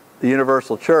the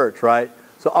universal church, right?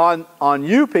 So on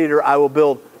you, Peter, I will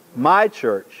build my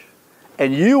church,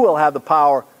 and you will have the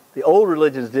power the old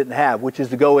religions didn't have, which is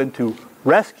to go in to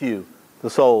rescue the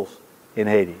souls in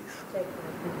Hades.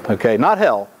 Okay, not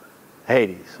hell,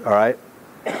 Hades, all right?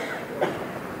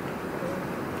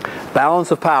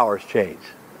 Balance of powers change.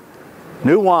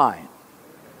 New wine,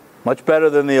 much better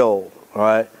than the old, all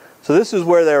right? So this is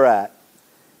where they're at,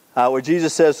 where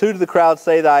Jesus says, "Who do the crowd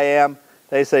say that I am?"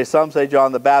 They say, some say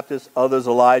John the Baptist, others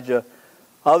Elijah,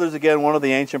 others again one of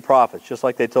the ancient prophets, just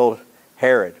like they told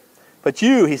Herod. "But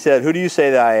you," he said, "who do you say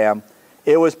that I am?"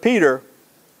 It was Peter,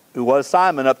 who was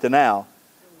Simon up to now,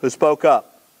 who spoke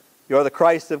up. "You are the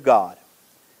Christ of God."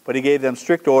 But he gave them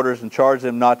strict orders and charged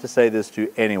them not to say this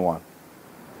to anyone.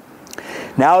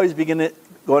 Now he's going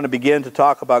to begin to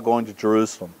talk about going to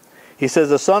Jerusalem. He says,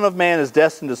 "The Son of Man is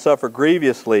destined to suffer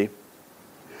grievously,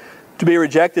 to be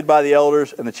rejected by the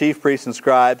elders and the chief priests and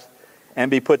scribes, and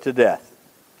be put to death.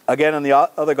 Again, in the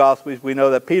other Gospels, we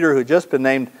know that Peter, who had just been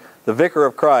named the vicar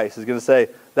of Christ, is going to say,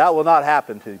 that will not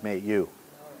happen to me, you.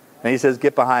 And he says,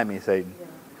 get behind me, Satan.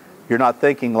 You're not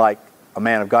thinking like a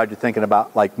man of God. You're thinking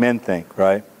about like men think,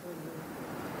 right?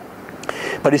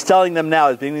 But he's telling them now,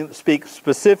 he's beginning to speak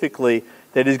specifically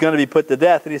that he's going to be put to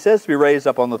death. And he says to be raised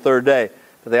up on the third day.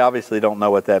 But they obviously don't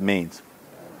know what that means.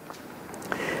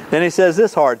 Then he says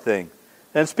this hard thing.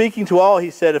 Then speaking to all, he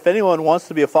said, if anyone wants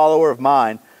to be a follower of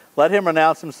mine, let him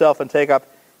renounce himself and take up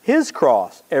his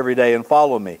cross every day and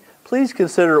follow me. Please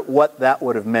consider what that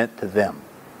would have meant to them.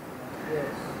 Yes.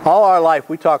 All our life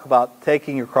we talk about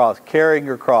taking your cross, carrying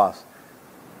your cross,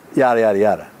 yada, yada,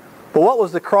 yada. But what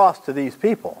was the cross to these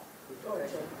people?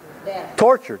 Death.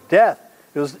 Torture, death.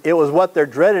 It was what their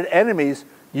dreaded enemies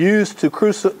used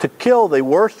to kill the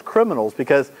worst criminals,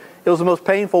 because it was the most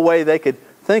painful way they could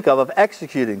think of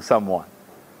executing someone.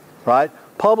 Right?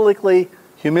 Publicly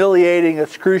humiliating,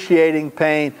 excruciating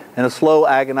pain, and a slow,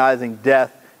 agonizing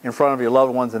death in front of your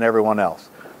loved ones and everyone else.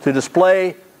 To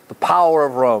display the power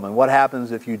of Rome and what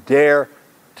happens if you dare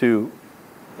to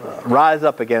rise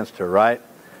up against her, right?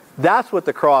 That's what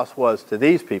the cross was to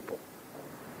these people.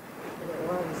 It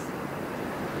was.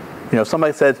 You know,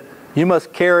 somebody said, you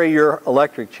must carry your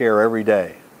electric chair every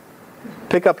day.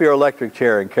 Pick up your electric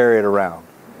chair and carry it around.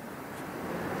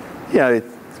 You know,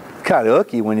 it's kind of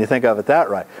hooky when you think of it that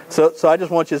right. So I just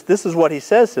want you to, this is what he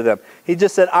says to them. He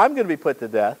just said, I'm going to be put to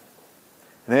death.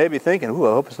 And they may be thinking, ooh,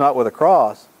 I hope it's not with a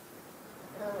cross.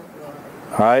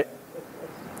 All right?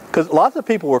 Because lots of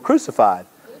people were crucified.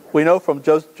 We know from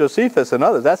Josephus and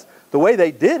others, that's the way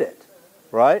they did it.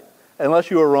 Right? Unless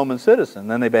you were a Roman citizen.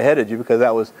 Then they beheaded you because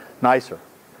that was nicer.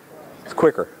 It's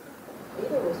quicker.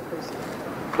 Peter was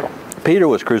crucified. Peter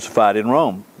was crucified in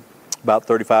Rome about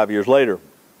 35 years later.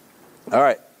 All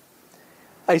right.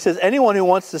 He says, anyone who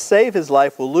wants to save his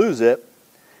life will lose it.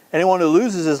 Anyone who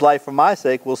loses his life for my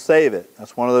sake will save it.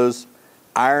 That's one of those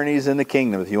ironies in the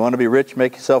kingdom. If you want to be rich,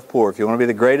 make yourself poor. If you want to be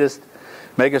the greatest,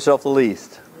 make yourself the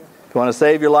least. If you want to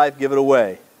save your life, give it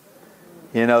away.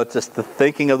 You know, it's just the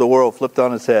thinking of the world flipped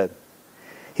on its head.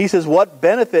 He says, what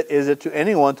benefit is it to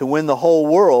anyone to win the whole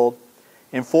world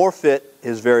and forfeit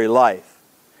his very life?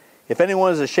 If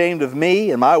anyone is ashamed of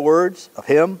me and my words, of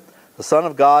him, the Son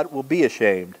of God will be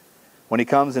ashamed when he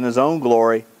comes in his own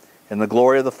glory, in the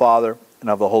glory of the Father and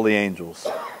of the holy angels.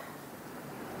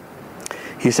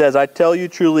 He says, I tell you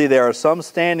truly, there are some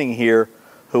standing here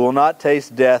who will not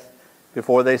taste death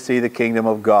before they see the kingdom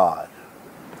of God.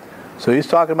 So he's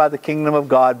talking about the kingdom of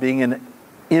God being an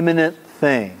imminent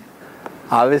thing.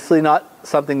 Obviously not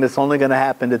something that's only going to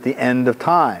happen at the end of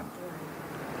time.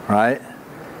 Right?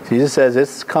 Jesus says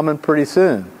it's coming pretty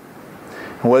soon.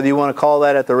 And whether you want to call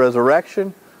that at the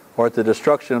resurrection or at the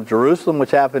destruction of Jerusalem,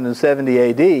 which happened in 70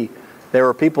 AD, there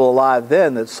were people alive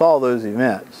then that saw those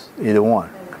events. Either one.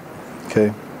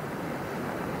 Okay?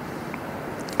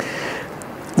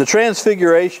 The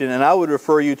Transfiguration, and I would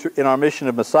refer you to, in our Mission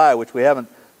of Messiah, which we haven't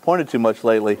pointed to much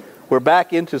lately, we're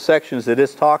back into sections that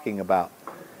it's talking about.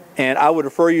 And I would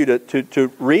refer you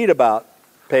to read about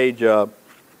page, I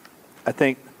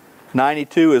think,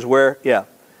 92 is where,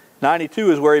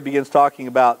 92 is where he begins talking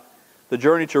about the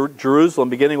journey to Jerusalem,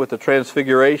 beginning with the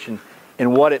Transfiguration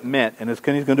and what it meant. And he's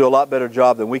going to do a lot better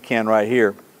job than we can right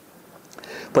here.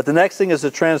 But the next thing is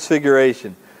the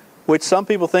Transfiguration, which some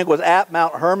people think was at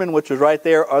Mount Hermon, which was right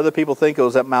there. Other people think it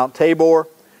was at Mount Tabor,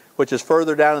 which is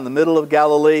further down in the middle of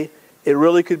Galilee. It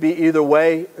really could be either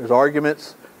way. There's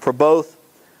arguments for both.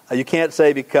 You can't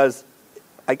say because,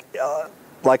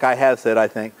 like I have said, I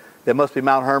think, it must be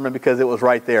Mount Hermon because it was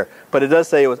right there. But it does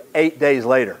say it was 8 days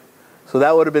later. So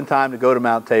that would have been time to go to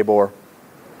Mount Tabor.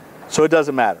 So it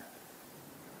doesn't matter.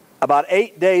 About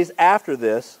 8 days after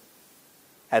this,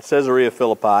 at Caesarea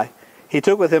Philippi, he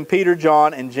took with him Peter,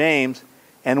 John, and James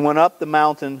and went up the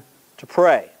mountain to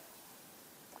pray.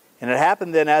 And it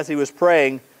happened then as he was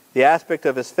praying, the aspect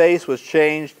of his face was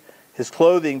changed. His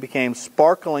clothing became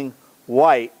sparkling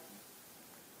white,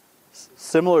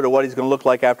 similar to what he's going to look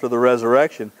like after the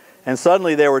resurrection. And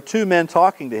suddenly there were two men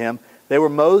talking to him. They were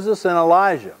Moses and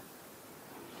Elijah.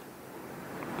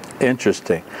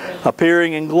 Interesting.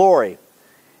 Appearing in glory.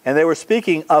 And they were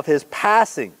speaking of his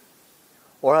passing,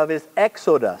 or of his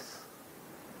exodus,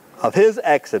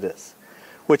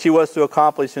 which he was to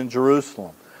accomplish in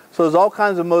Jerusalem. So there's all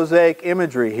kinds of Mosaic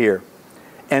imagery here.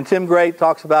 And Tim Gray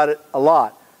talks about it a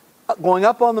lot. Going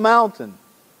up on the mountain,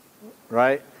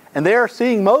 right? And they're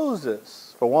seeing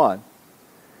Moses, for one,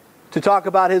 to talk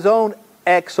about his own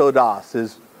exodus,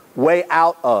 his way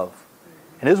out of.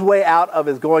 And his way out of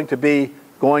is going to be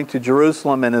going to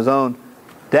Jerusalem and his own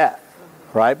death.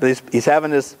 right? But he's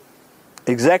having this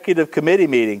executive committee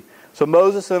meeting. So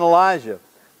Moses and Elijah.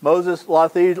 Moses, a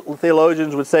lot of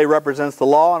theologians would say, represents the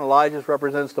law, and Elijah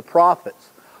represents the prophets.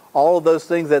 All of those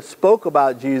things that spoke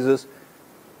about Jesus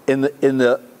in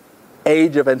the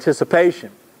age of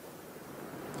anticipation.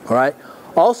 All right?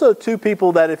 Also, two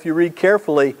people that, if you read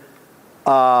carefully,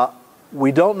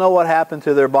 we don't know what happened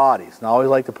to their bodies. And I always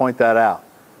like to point that out.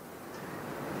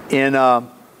 In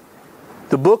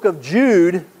the book of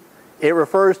Jude, it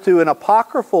refers to an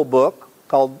apocryphal book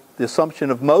called The Assumption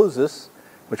of Moses,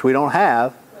 which we don't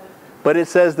have. But it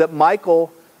says that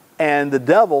Michael and the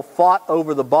devil fought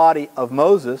over the body of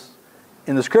Moses.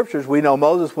 In the scriptures, we know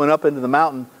Moses went up into the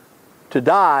mountain to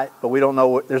die, but we don't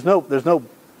know. There's no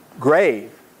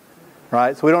grave,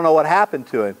 right? So we don't know what happened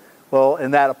to him. Well,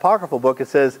 in that apocryphal book, it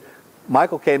says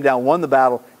Michael came down, won the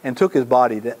battle, and took his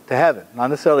body to heaven. Not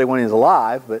necessarily when he was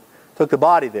alive, but took the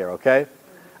body there. Okay.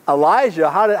 Elijah,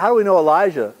 how do we know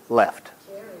Elijah left?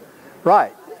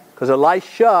 Right, because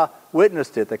Elisha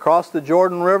witnessed it. They crossed the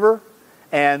Jordan River,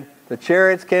 and the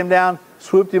chariots came down,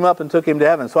 swooped him up, and took him to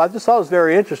heaven. So I just thought it was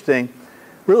very interesting.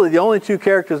 Really, the only two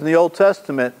characters in the Old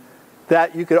Testament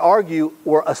that you could argue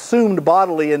were assumed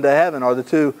bodily into heaven are the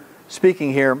two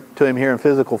speaking to him here in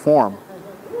physical form.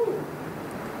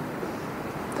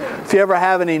 If you ever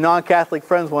have any non-Catholic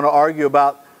friends want to argue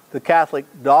about the Catholic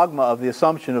dogma of the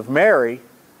Assumption of Mary,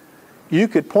 you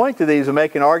could point to these and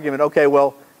make an argument, okay,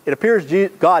 well, it appears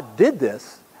God did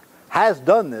this, has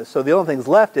done this, so the only thing that's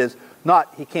left is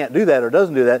not he can't do that or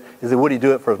doesn't do that, is that would he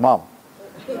do it for his mama?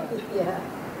 Yeah.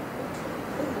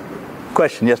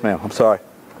 Question, yes ma'am, I'm sorry.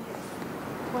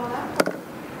 Well, I thought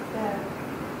that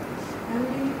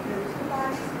only the two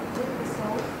lives with the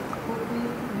soul would be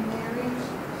Mary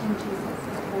and Jesus,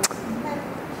 of course, in heaven,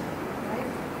 right?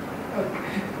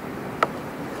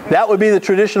 That would be the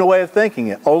traditional way of thinking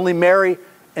it. Only Mary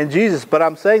and Jesus. But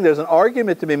I'm saying there's an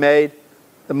argument to be made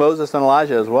to Moses and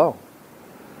Elijah as well.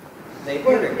 They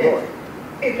appeared in glory.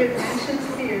 If it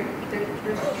mentions here, the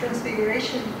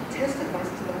transfiguration testifies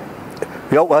to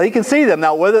that. Well, he can see them.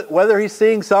 Now, whether he's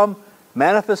seeing some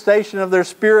manifestation of their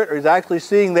spirit or he's actually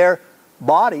seeing their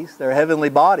bodies, their heavenly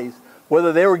bodies,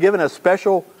 whether they were given a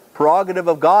special prerogative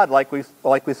of God like we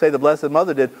say the Blessed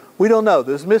Mother did, we don't know.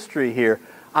 There's mystery here.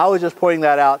 I was just pointing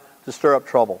that out to stir up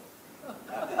trouble.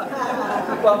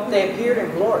 Well, they appeared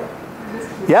in glory.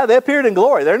 Yeah, they appeared in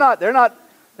glory. They're not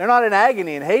in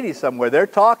agony in Hades somewhere. They're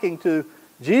talking to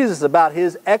Jesus about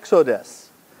his exodus,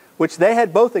 which they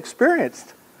had both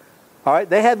experienced. All right,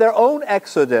 they had their own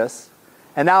exodus,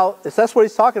 and now that's what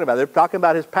he's talking about. They're talking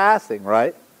about his passing,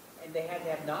 right? And they had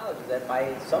to have knowledge of that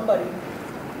by somebody.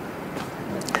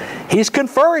 He's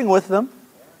conferring with them.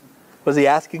 Was he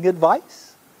asking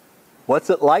advice?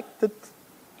 What's it like to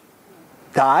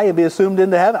die and be assumed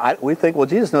into heaven? We think, well,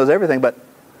 Jesus knows everything, but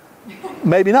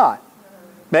maybe not.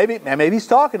 Maybe he's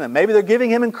talking to them. Maybe they're giving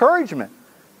him encouragement.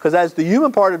 Because as the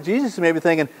human part of Jesus, you may be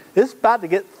thinking, this is about to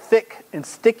get thick and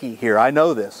sticky here. I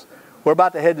know this. We're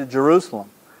about to head to Jerusalem.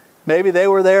 Maybe they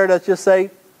were there to just say,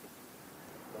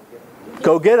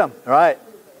 go get him. Right?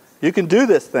 You can do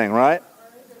this thing, right?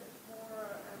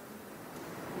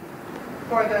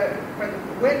 For the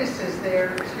witnesses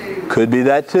there to Could be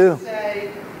that too.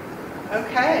 say,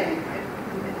 okay,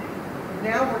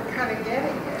 now we're kind of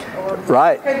getting it, or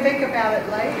Right. can think about it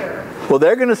later. Well,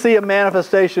 they're going to see a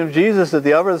manifestation of Jesus that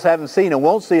the others haven't seen and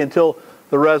won't see until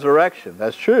the resurrection.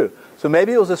 That's true. So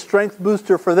maybe it was a strength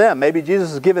booster for them. Maybe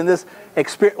Jesus is given this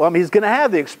experience. Well, I mean, he's going to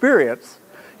have the experience.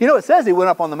 You know, it says he went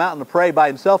up on the mountain to pray by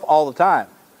himself all the time.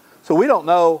 So we don't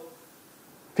know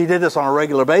if he did this on a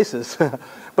regular basis.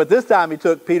 But this time he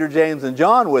took Peter, James, and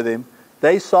John with him.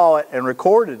 They saw it and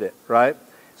recorded it, right?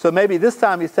 So maybe this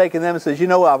time he's taking them and says, you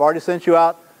know what, I've already sent you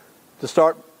out to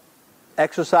start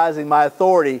exercising my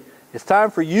authority. It's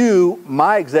time for you,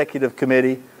 my executive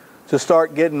committee, to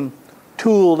start getting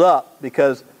tooled up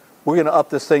because we're going to up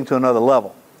this thing to another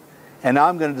level. And now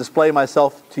I'm going to display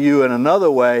myself to you in another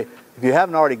way. If you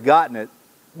haven't already gotten it,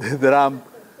 that I'm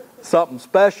something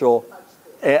special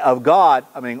of God.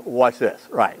 I mean, watch this.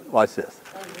 Right, watch this.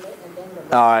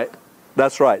 All right,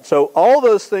 that's right. So all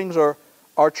those things are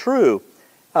true.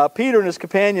 Peter and his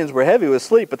companions were heavy with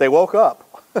sleep, but they woke up.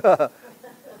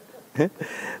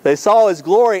 They saw his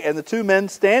glory and the two men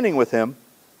standing with him.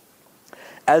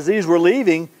 As these were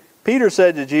leaving, Peter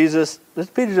said to Jesus, does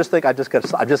Peter just think, I just got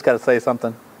to say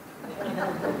something?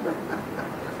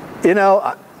 You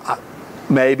know,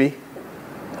 maybe.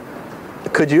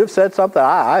 Could you have said something?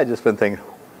 I had just been thinking.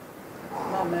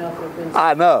 My mouth has been...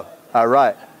 I know. All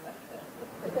right.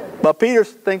 But Peter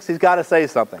thinks he's got to say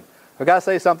something. I've got to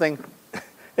say something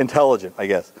intelligent, I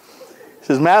guess. He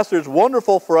says, Master, it's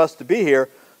wonderful for us to be here,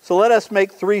 so let us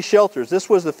make 3 shelters. This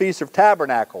was the Feast of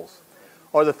Tabernacles,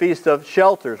 or the Feast of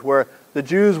Shelters, where the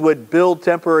Jews would build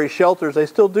temporary shelters. They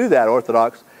still do that,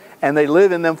 Orthodox, and they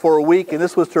live in them for a week, and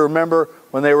this was to remember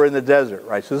when they were in the desert,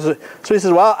 right? So he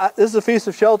says, well, this is a Feast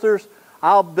of Shelters.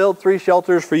 I'll build 3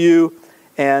 shelters for you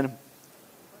and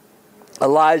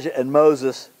Elijah and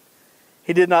Moses.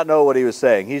 He did not know what he was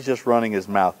saying. He's just running his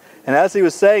mouth. And as he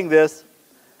was saying this,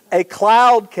 a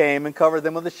cloud came and covered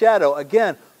them with a shadow.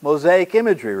 Again, Mosaic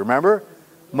imagery, remember?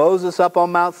 Moses up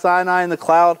on Mount Sinai and the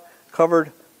cloud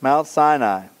covered Mount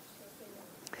Sinai.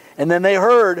 And then they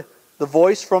heard the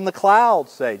voice from the cloud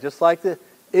say, just like the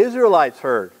Israelites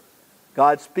heard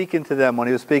God speaking to them when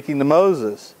he was speaking to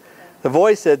Moses. The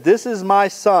voice said, this is my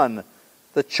son,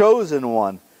 the chosen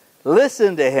one.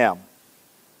 Listen to him.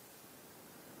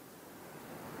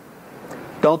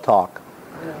 Don't talk.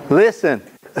 Listen.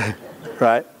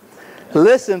 Right?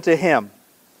 Listen to him.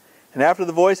 And after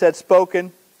the voice had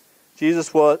spoken,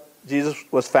 Jesus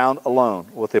was found alone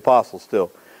with the apostles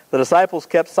still. The disciples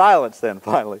kept silence then,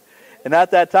 finally. And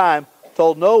at that time,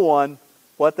 told no one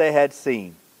what they had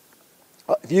seen.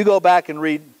 If you go back and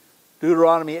read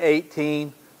Deuteronomy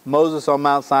 18, Moses on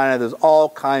Mount Sinai, there's all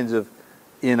kinds of,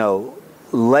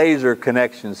 laser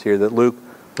connections here that Luke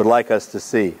would like us to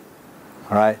see.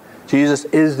 All right? Jesus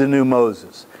is the new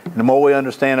Moses. And the more we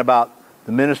understand about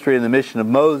the ministry and the mission of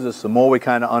Moses, the more we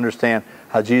kind of understand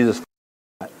how Jesus,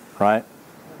 right?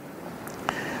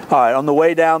 All right, on the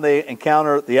way down, they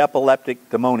encounter the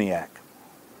epileptic demoniac.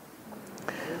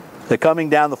 They're coming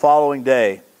down the following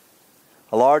day.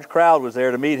 A large crowd was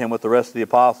there to meet him with the rest of the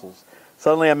apostles.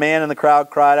 Suddenly a man in the crowd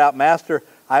cried out, Master,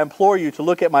 I implore you to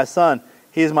look at my son.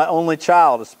 He is my only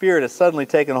child. A spirit has suddenly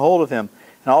taken hold of him.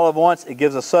 And all at once it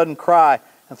gives a sudden cry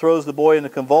and throws the boy into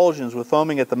convulsions with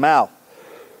foaming at the mouth.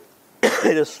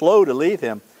 It is slow to leave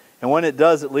him, and when it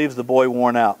does, it leaves the boy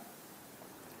worn out.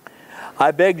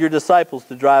 I begged your disciples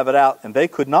to drive it out, and they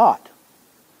could not.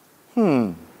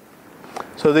 So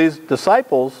these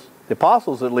disciples, the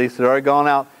apostles at least, had already gone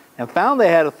out and found they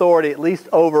had authority at least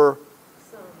over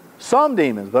some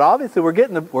demons. But obviously we're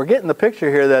getting the picture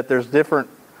here that there's different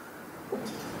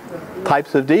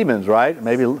types of demons, right?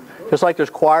 Maybe just like there's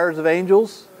choirs of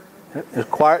angels.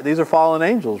 These are fallen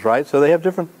angels, right? So they have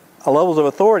different levels of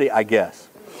authority, I guess.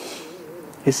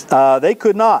 They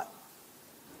could not.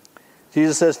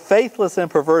 Jesus says, faithless and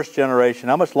perverse generation,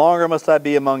 how much longer must I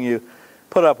be among you?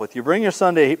 Put up with you. Bring your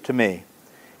son to me.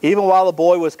 Even while the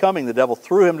boy was coming, the devil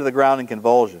threw him to the ground in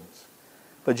convulsions.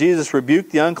 But Jesus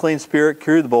rebuked the unclean spirit,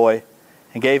 cured the boy,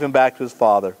 and gave him back to his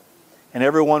father. And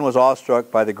everyone was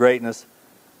awestruck by the greatness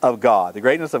of God. The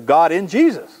greatness of God in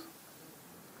Jesus.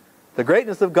 The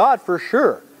greatness of God for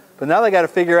sure. But now they got to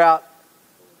figure out,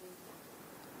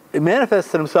 it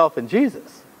manifested himself in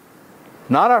Jesus.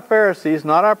 Not our Pharisees,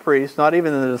 not our priests, not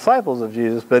even the disciples of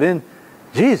Jesus, but in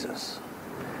Jesus.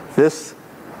 This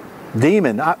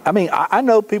demon. I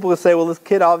know people would say, well, this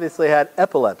kid obviously had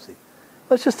epilepsy.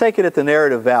 Let's just take it at the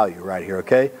narrative value right here,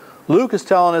 okay? Luke is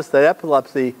telling us that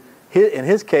epilepsy, in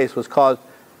his case, was caused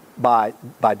by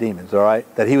demons, all right?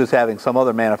 That he was having some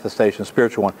other manifestation,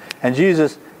 spiritual one. And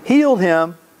Jesus healed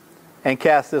him and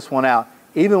cast this one out,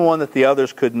 even one that the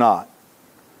others could not.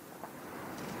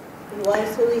 He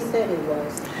was who he said he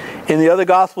was. In the other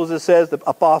Gospels it says the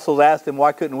apostles asked him,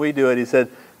 why couldn't we do it? He said,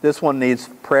 this one needs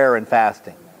prayer and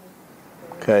fasting.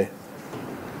 Okay.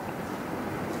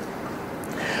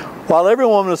 While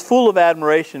everyone was full of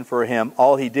admiration for him,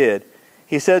 all he did,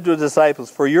 he said to his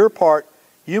disciples, for your part,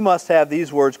 you must have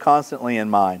these words constantly in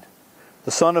mind.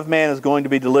 The Son of Man is going to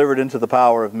be delivered into the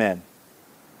power of men.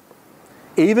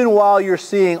 Even while you're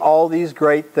seeing all these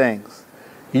great things,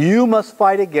 you must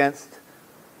fight against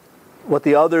what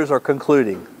the others are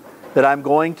concluding. That I'm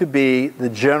going to be the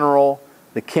general,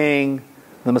 the king,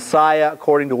 the Messiah,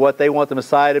 according to what they want the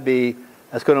Messiah to be,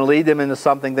 that's going to lead them into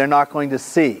something they're not going to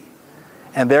see.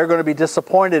 And they're going to be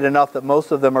disappointed enough that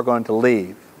most of them are going to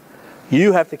leave.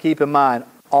 You have to keep in mind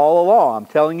all along, I'm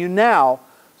telling you now,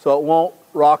 so it won't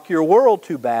rock your world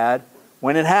too bad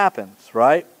when it happens,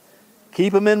 right?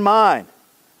 Keep them in mind.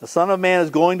 The Son of Man is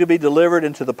going to be delivered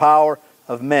into the power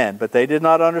of men. But they did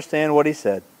not understand what he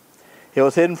said. It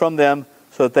was hidden from them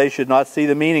so that they should not see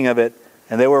the meaning of it,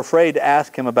 and they were afraid to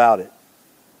ask him about it.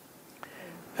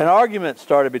 An argument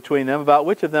started between them about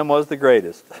which of them was the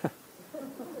greatest.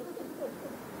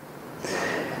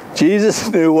 Jesus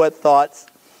knew what thoughts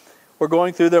were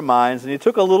going through their minds, and he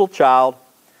took a little child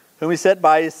whom he set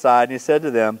by his side, and he said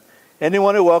to them,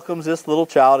 anyone who welcomes this little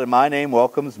child in my name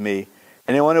welcomes me.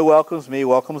 Anyone who welcomes me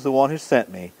welcomes the one who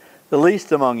sent me. The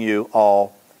least among you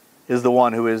all is the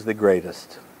one who is the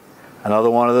greatest. Another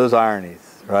one of those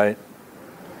ironies, right?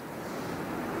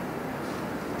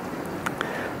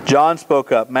 John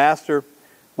spoke up, Master,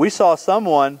 we saw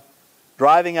someone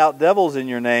driving out devils in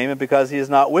your name, and because he is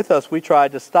not with us, we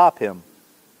tried to stop him.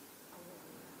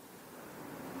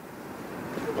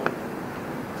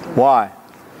 Why?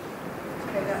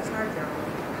 Okay, that's our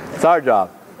job. It's our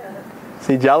job. Is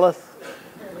he jealous?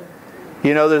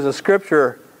 You know, there's a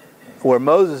scripture where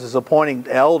Moses is appointing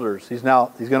elders. He's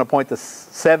going to appoint the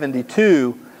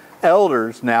 72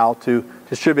 elders now to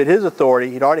distribute his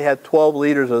authority. He'd already had 12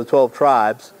 leaders of the 12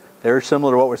 tribes. They're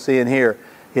similar to what we're seeing here.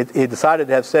 He decided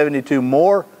to have 72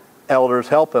 more elders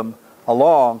help him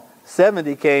along.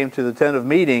 70 came to the tent of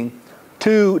meeting.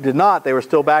 2 did not. They were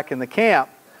still back in the camp.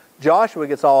 Joshua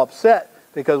gets all upset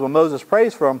because when Moses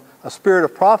prays for him, a spirit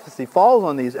of prophecy falls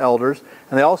on these elders,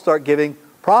 and they all start giving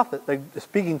they're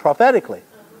speaking prophetically.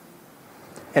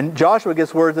 And Joshua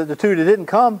gets word that the 2 that didn't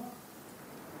come,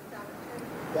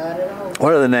 Got it all.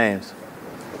 what are the names?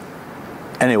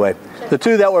 Anyway, the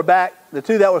 2 that were back, the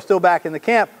 2 that were still back in the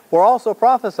camp were also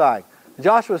prophesying.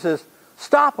 Joshua says,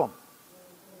 stop them.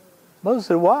 Moses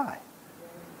said, why?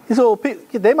 He said, well,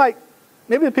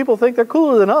 maybe the people think they're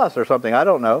cooler than us or something. I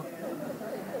don't know.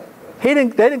 They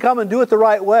didn't come and do it the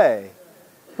right way.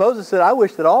 Moses said, I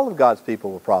wish that all of God's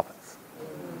people were prophets.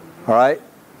 All right?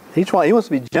 He wants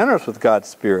to be generous with God's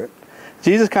Spirit.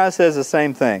 Jesus kind of says the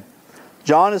same thing.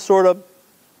 John is sort of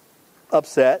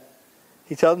upset.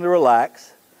 He tells him to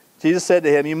relax. Jesus said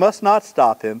to him, you must not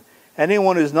stop him.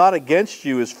 Anyone who's not against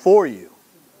you is for you.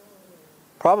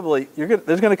 Probably,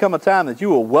 there's going to come a time that you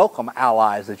will welcome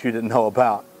allies that you didn't know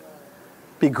about.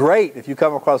 Be great if you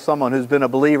come across someone who's been a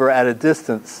believer at a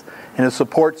distance and who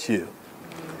supports you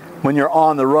when you're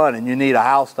on the run and you need a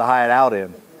house to hide out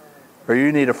in, or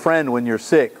you need a friend when you're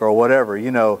sick or whatever.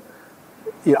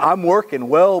 I'm working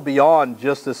well beyond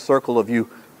just this circle of you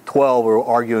 12 who are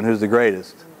arguing who's the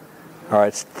greatest. All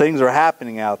right, things are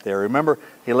happening out there. Remember,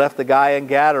 he left the guy in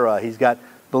Gadara. He's got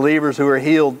believers who are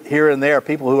healed here and there,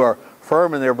 people who are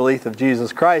firm in their belief of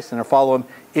Jesus Christ and are following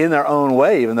in their own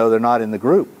way, even though they're not in the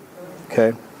group.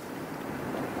 Okay.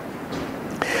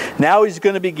 Now he's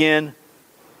going to begin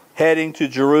heading to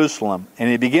Jerusalem, and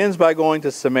he begins by going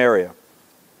to Samaria.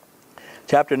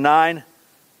 Chapter 9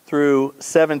 through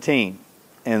 17,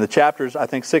 and the chapters I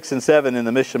think 6 and 7 in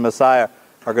the Mission Messiah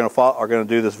are going to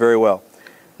do this very well.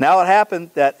 Now it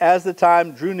happened that as the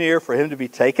time drew near for him to be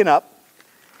taken up,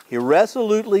 he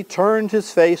resolutely turned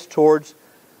his face towards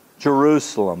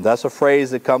Jerusalem. That's a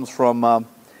phrase that comes from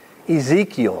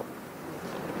Ezekiel.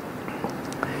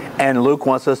 And Luke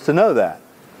wants us to know that.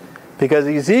 Because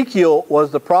Ezekiel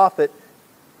was the prophet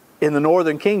in the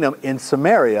northern kingdom in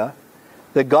Samaria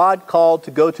that God called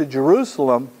to go to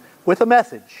Jerusalem with a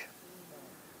message.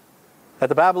 That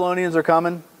the Babylonians are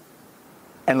coming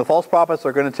and the false prophets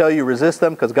are going to tell you resist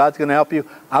them because God's going to help you.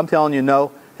 I'm telling you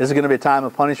no, this is going to be a time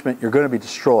of punishment. You're going to be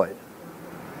destroyed.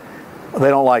 They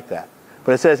don't like that.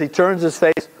 But it says he turns his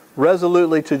face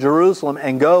resolutely to Jerusalem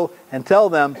and go and tell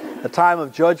them the time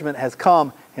of judgment has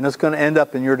come and it's going to end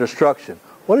up in your destruction.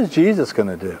 What is Jesus going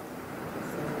to do?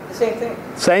 The same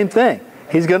thing. Same thing.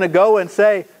 He's going to go and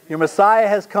say, your Messiah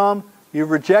has come,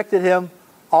 you've rejected him.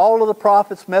 All of the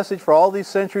prophets' message for all these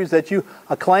centuries that you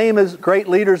acclaim as great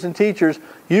leaders and teachers,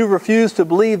 you refuse to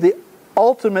believe the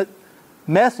ultimate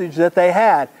message that they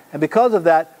had. And because of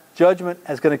that, judgment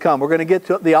is going to come. We're going to get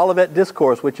to the Olivet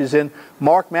Discourse, which is in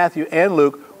Mark, Matthew, and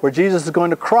Luke, where Jesus is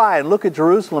going to cry and look at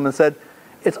Jerusalem and said,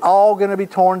 it's all going to be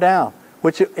torn down.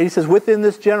 Which he says, within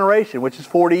this generation, which is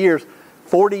 40 years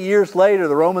later,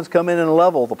 the Romans come in and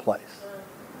level the place.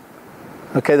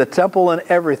 Okay, the temple and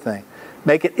everything.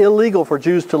 Make it illegal for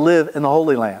Jews to live in the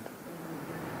Holy Land.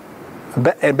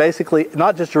 And basically,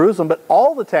 not just Jerusalem, but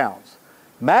all the towns.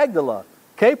 Magdala,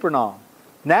 Capernaum,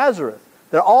 Nazareth,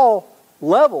 they're all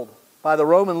leveled by the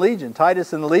Roman legion,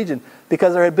 Titus and the legion,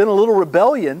 because there had been a little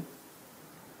rebellion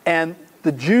and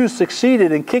the Jews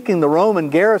succeeded in kicking the Roman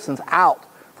garrisons out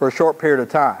for a short period of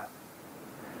time.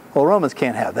 Well, the Romans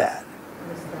can't have that.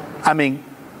 I mean,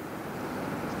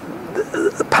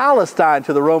 Palestine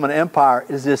to the Roman Empire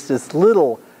is just this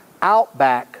little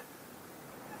outback,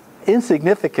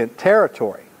 insignificant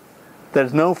territory that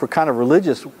is known for kind of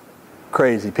religious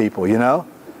crazy people, you know.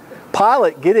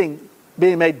 Pilate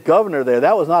being made governor there,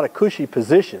 that was not a cushy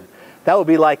position. That would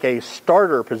be like a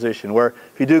starter position where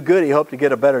if you do good, you hope to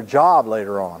get a better job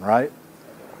later on, right?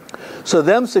 So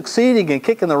them succeeding in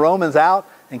kicking the Romans out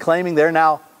and claiming they're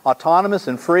now autonomous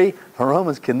and free, the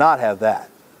Romans cannot have that.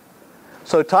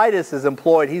 So Titus is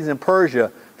employed, he's in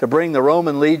Persia, to bring the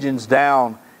Roman legions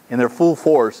down in their full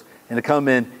force and to come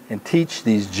in and teach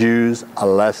these Jews a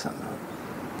lesson.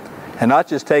 And not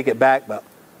just take it back, but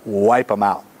wipe them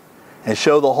out. And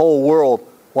show the whole world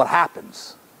what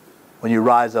happens when you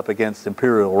rise up against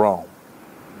imperial Rome.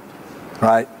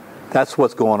 Right? That's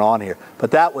what's going on here.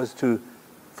 But that was to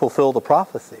fulfill the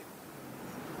prophecy.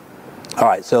 All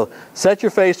right, so set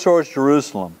your face towards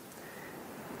Jerusalem,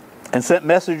 and sent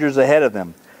messengers ahead of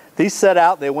them. These set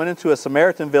out, they went into a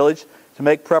Samaritan village to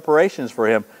make preparations for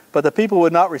him. But the people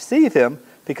would not receive him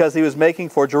because he was making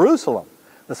for Jerusalem.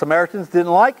 The Samaritans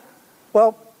didn't like,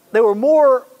 well, they were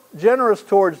more generous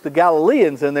towards the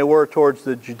Galileans than they were towards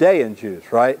the Judean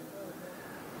Jews, right?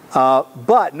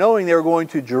 But knowing they were going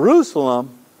to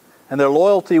Jerusalem, and their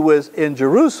loyalty was in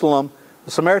Jerusalem,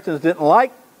 the Samaritans didn't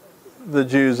like the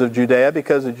Jews of Judea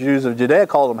because the Jews of Judea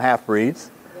called them half-breeds.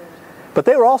 But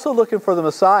they were also looking for the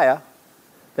Messiah.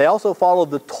 They also followed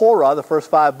the Torah, the first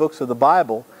 5 books of the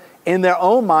Bible. In their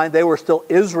own mind, they were still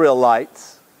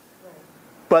Israelites.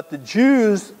 But the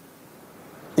Jews,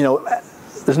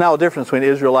 there's now a difference between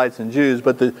Israelites and Jews,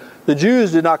 but the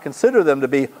Jews did not consider them to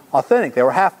be authentic. They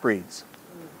were half-breeds.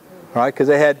 Right? Because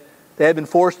they had been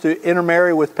forced to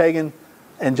intermarry with pagan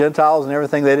and Gentiles and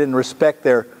everything. They didn't respect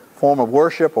their form of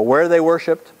worship or where they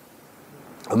worshipped.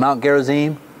 Mount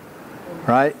Gerizim,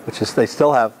 right? Which is they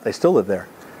still live there.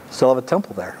 Still have a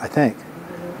temple there, I think.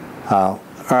 All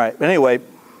right. But anyway,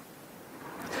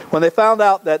 when they found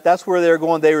out that that's where they were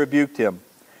going, they rebuked him.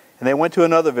 And they went to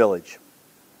another village.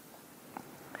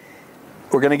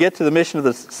 We're going to get to the mission of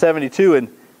the 72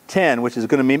 in 10, which is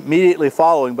going to be immediately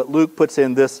following, but Luke puts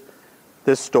in this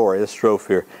story, this strophe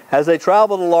here. As they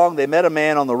traveled along, they met a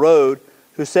man on the road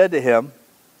who said to him,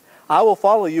 I will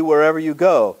follow you wherever you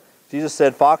go. Jesus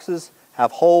said, foxes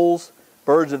have holes,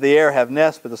 birds of the air have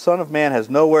nests, but the Son of Man has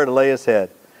nowhere to lay his head.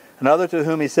 Another to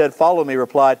whom he said, follow me,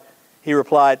 replied,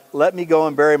 let me go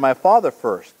and bury my father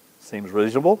first. Seems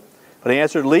reasonable. But he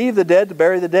answered, leave the dead to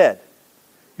bury the dead.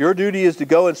 Your duty is to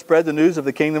go and spread the news of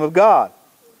the kingdom of God.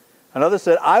 Another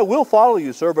said, I will follow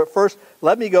you, sir, but first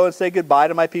let me go and say goodbye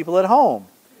to my people at home.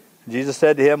 And Jesus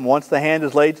said to him, once the hand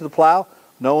is laid to the plow,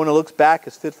 no one who looks back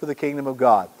is fit for the kingdom of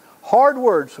God. Hard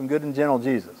words from good and gentle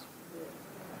Jesus.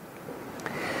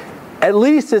 At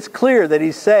least it's clear that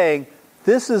he's saying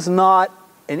this is not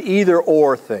an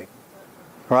either-or thing.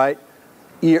 Right?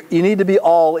 You need to be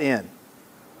all in.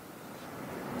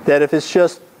 That if it's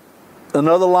just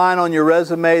another line on your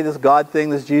resume, this God thing,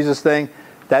 this Jesus thing,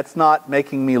 that's not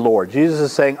making me Lord. Jesus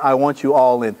is saying, I want you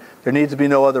all in. There needs to be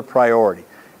no other priority.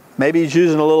 Maybe he's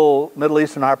using a little Middle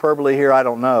Eastern hyperbole here, I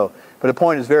don't know. But the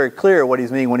point is very clear what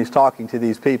he's meaning when he's talking to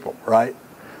these people, right?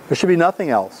 There should be nothing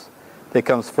else that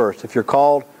comes first. If you're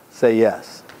called, say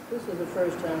yes. This is the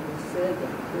first time he said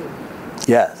that,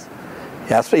 too. Yes.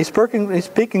 Yes, he's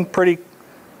speaking pretty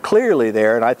clearly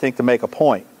there, and I think to make a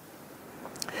point.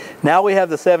 Now we have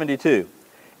the 72.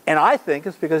 And I think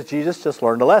it's because Jesus just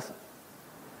learned a lesson.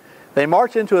 They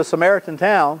march into a Samaritan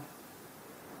town,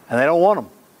 and they don't want them.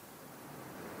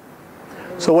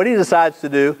 So what he decides to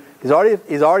do, he's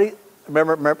already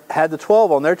remember, had the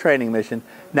 12 on their training mission.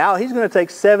 Now he's going to take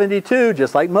 72,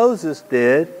 just like Moses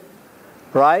did,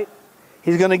 right?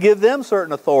 He's going to give them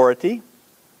certain authority,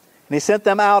 and he sent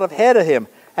them out ahead of him.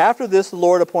 After this, the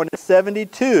Lord appointed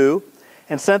 72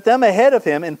 and sent them ahead of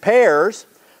him in pairs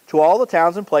to all the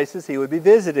towns and places he would be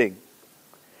visiting.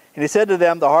 And he said to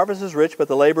them, the harvest is rich, but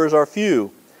the laborers are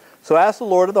few. So ask the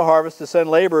Lord of the harvest to send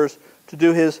laborers to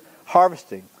do his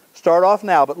harvesting. Start off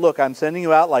now, but look, I'm sending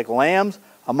you out like lambs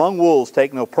among wolves.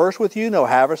 Take no purse with you, no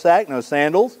haversack, no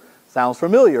sandals. Sounds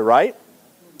familiar, right?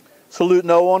 Salute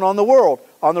no one on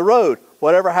the road.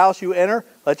 Whatever house you enter,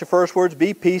 let your first words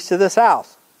be peace to this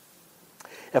house.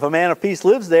 If a man of peace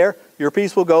lives there, your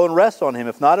peace will go and rest on him.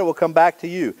 If not, it will come back to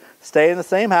you. Stay in the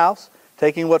same house,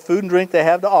 taking what food and drink they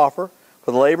have to offer,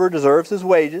 for the laborer deserves his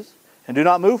wages, and do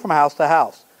not move from house to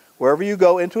house. Wherever you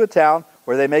go into a town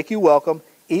where they make you welcome,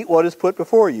 eat what is put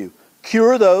before you.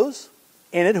 Cure those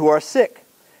in it who are sick,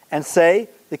 and say,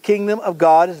 the kingdom of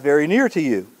God is very near to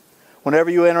you. Whenever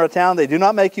you enter a town they do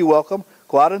not make you welcome,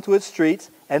 go out into its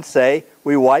streets and say,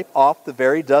 we wipe off the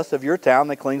very dust of your town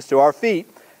that clings to our feet,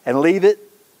 and leave it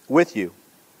with you.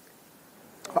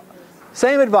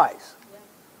 Same advice.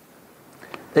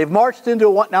 They've marched into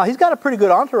one. Now, he's got a pretty good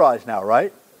entourage now,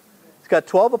 right? He's got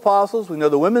 12 apostles. We know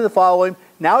the women that follow him.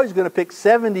 Now he's going to pick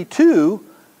 72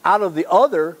 out of the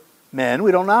other men.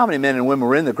 We don't know how many men and women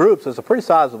were in the group, so it's a pretty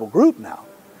sizable group now.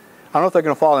 I don't know if they're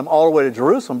going to follow him all the way to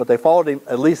Jerusalem, but they followed him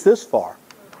at least this far.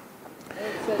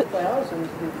 They said thousands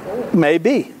before.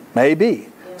 Maybe. Yeah.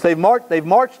 So they've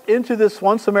marched into this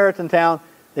one Samaritan town.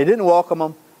 They didn't welcome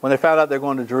them when they found out they're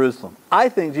going to Jerusalem. I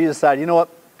think Jesus decided, you know what?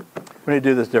 We're going to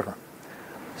do this different.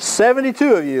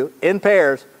 72 of you in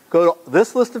pairs, go to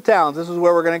this list of towns. This is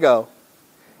where we're going to go.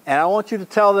 And I want you to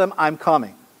tell them I'm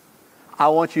coming. I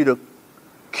want you to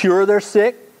cure their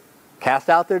sick, cast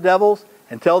out their devils,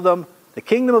 and tell them the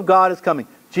kingdom of God is coming.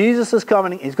 Jesus is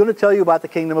coming. He's going to tell you about the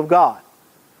kingdom of God.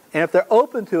 And if they're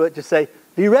open to it, just say,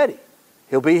 be ready.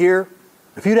 He'll be here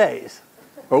in a few days,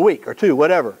 or a week, or two,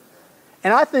 whatever.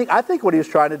 And I think what he was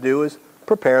trying to do is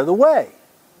prepare the way.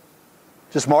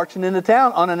 Just marching into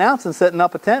town unannounced and setting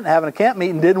up a tent and having a camp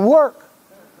meeting didn't work.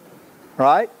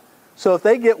 Right? So if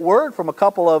they get word from a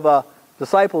couple of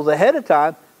disciples ahead of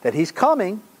time that he's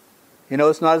coming, you know,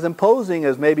 it's not as imposing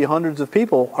as maybe hundreds of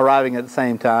people arriving at the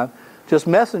same time. Just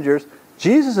messengers.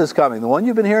 Jesus is coming. The one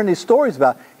you've been hearing these stories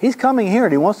about. He's coming here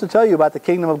and he wants to tell you about the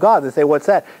kingdom of God. They say, what's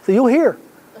that? So you'll hear.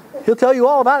 He'll tell you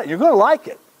all about it. You're going to like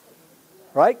it.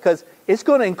 Right? Because it's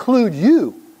going to include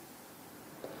you,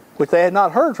 which they had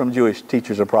not heard from Jewish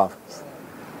teachers and prophets.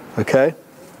 Okay?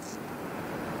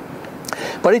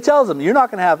 But he tells them, you're not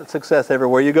going to have success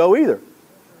everywhere you go either.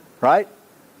 Right?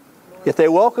 If they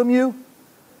welcome you,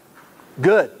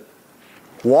 good.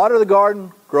 Water the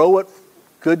garden, grow what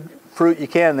good fruit you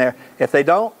can there. If they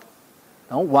don't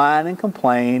whine and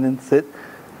complain and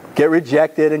get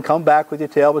rejected and come back with your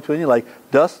tail between your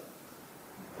legs.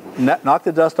 Knock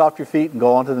the dust off your feet and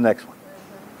go on to the next one.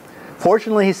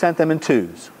 Fortunately, he sent them in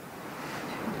twos.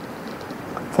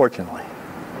 Fortunately.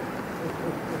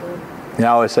 You know,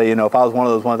 I always say, you know, if I was one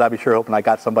of those ones, I'd be sure hoping I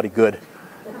got somebody good.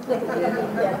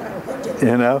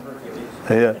 You know?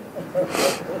 Yeah.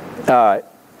 All right.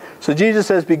 So Jesus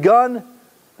has begun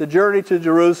the journey to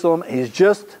Jerusalem. He's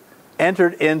just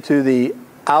entered into the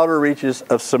outer reaches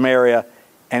of Samaria,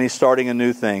 and he's starting a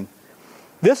new thing.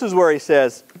 This is where he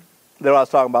says, that I was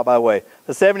talking about, by the way.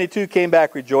 The 72 came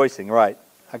back rejoicing. Right.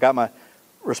 I got my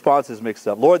responses mixed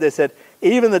up. Lord, they said,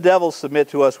 even the devils submit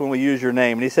to us when we use your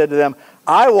name. And he said to them,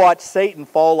 I watched Satan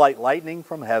fall like lightning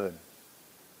from heaven.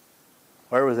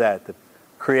 Where was that? The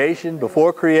creation,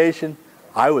 before creation?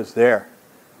 I was there.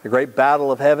 The great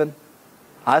battle of heaven.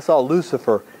 I saw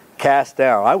Lucifer cast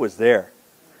down. I was there.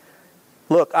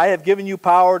 Look, I have given you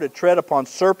power to tread upon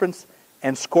serpents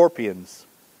and scorpions.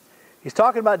 He's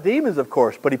talking about demons, of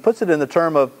course, but he puts it in the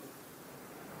term of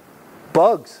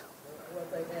bugs.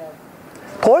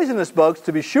 Poisonous bugs,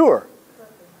 to be sure.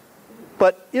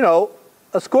 But, you know,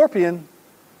 a scorpion,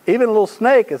 even a little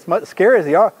snake, as much scary as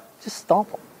they are, just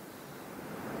stomp them.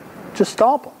 Just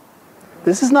stomp them.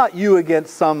 This is not you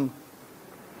against some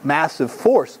massive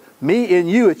force. Me in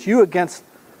you, it's you against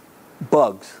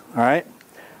bugs. All right?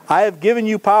 I have given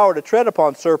you power to tread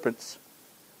upon serpents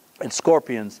and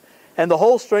scorpions and the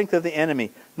whole strength of the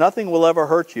enemy. Nothing will ever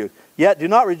hurt you. Yet do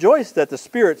not rejoice that the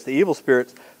spirits, the evil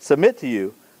spirits, submit to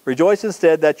you. Rejoice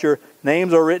instead that your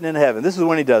names are written in heaven. This is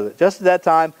when he does it. Just at that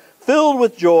time, filled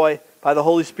with joy by the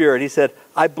Holy Spirit, he said,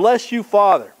 I bless you,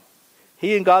 Father.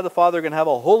 He and God the Father are going to have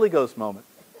a Holy Ghost moment.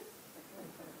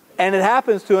 And it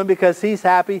happens to him because he's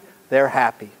happy, they're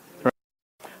happy.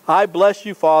 I bless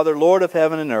you, Father, Lord of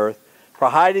heaven and earth, for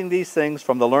hiding these things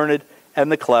from the learned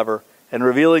and the clever and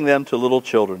revealing them to little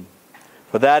children.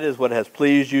 For that is what has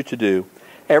pleased you to do.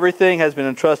 Everything has been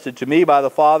entrusted to me by the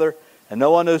Father, and no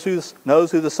one knows who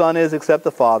the Son is except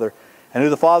the Father, and who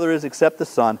the Father is except the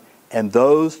Son, and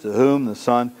those to whom the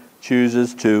Son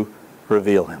chooses to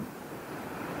reveal him.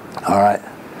 All right.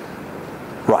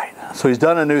 Right. So he's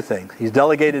done a new thing. He's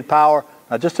delegated power,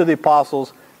 not just to the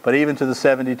apostles, but even to the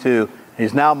 72.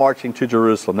 He's now marching to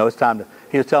Jerusalem. No, it's time to,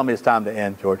 he was telling me it's time to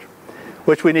end, George.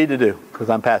 Which we need to do, because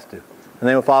I'm past due. In the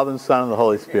name of the Father, and the Son, and the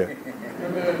Holy Spirit.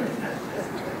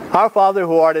 Our Father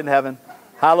who art in heaven,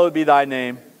 hallowed be thy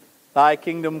name. Thy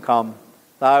kingdom come,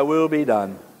 thy will be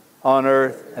done, on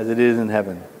earth as it is in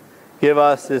heaven. Give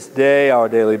us this day our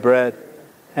daily bread,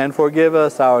 and forgive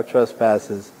us our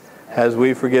trespasses, as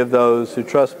we forgive those who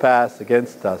trespass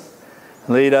against us.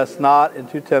 And lead us not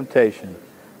into temptation,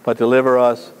 but deliver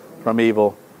us from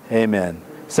evil. Amen.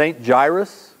 Saint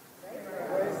Jairus,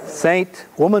 Saint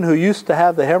woman who used to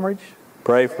have the hemorrhage,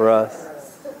 pray for us.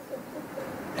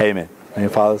 Amen. In the name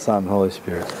of the Father, Son, and Holy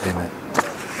Spirit. Amen.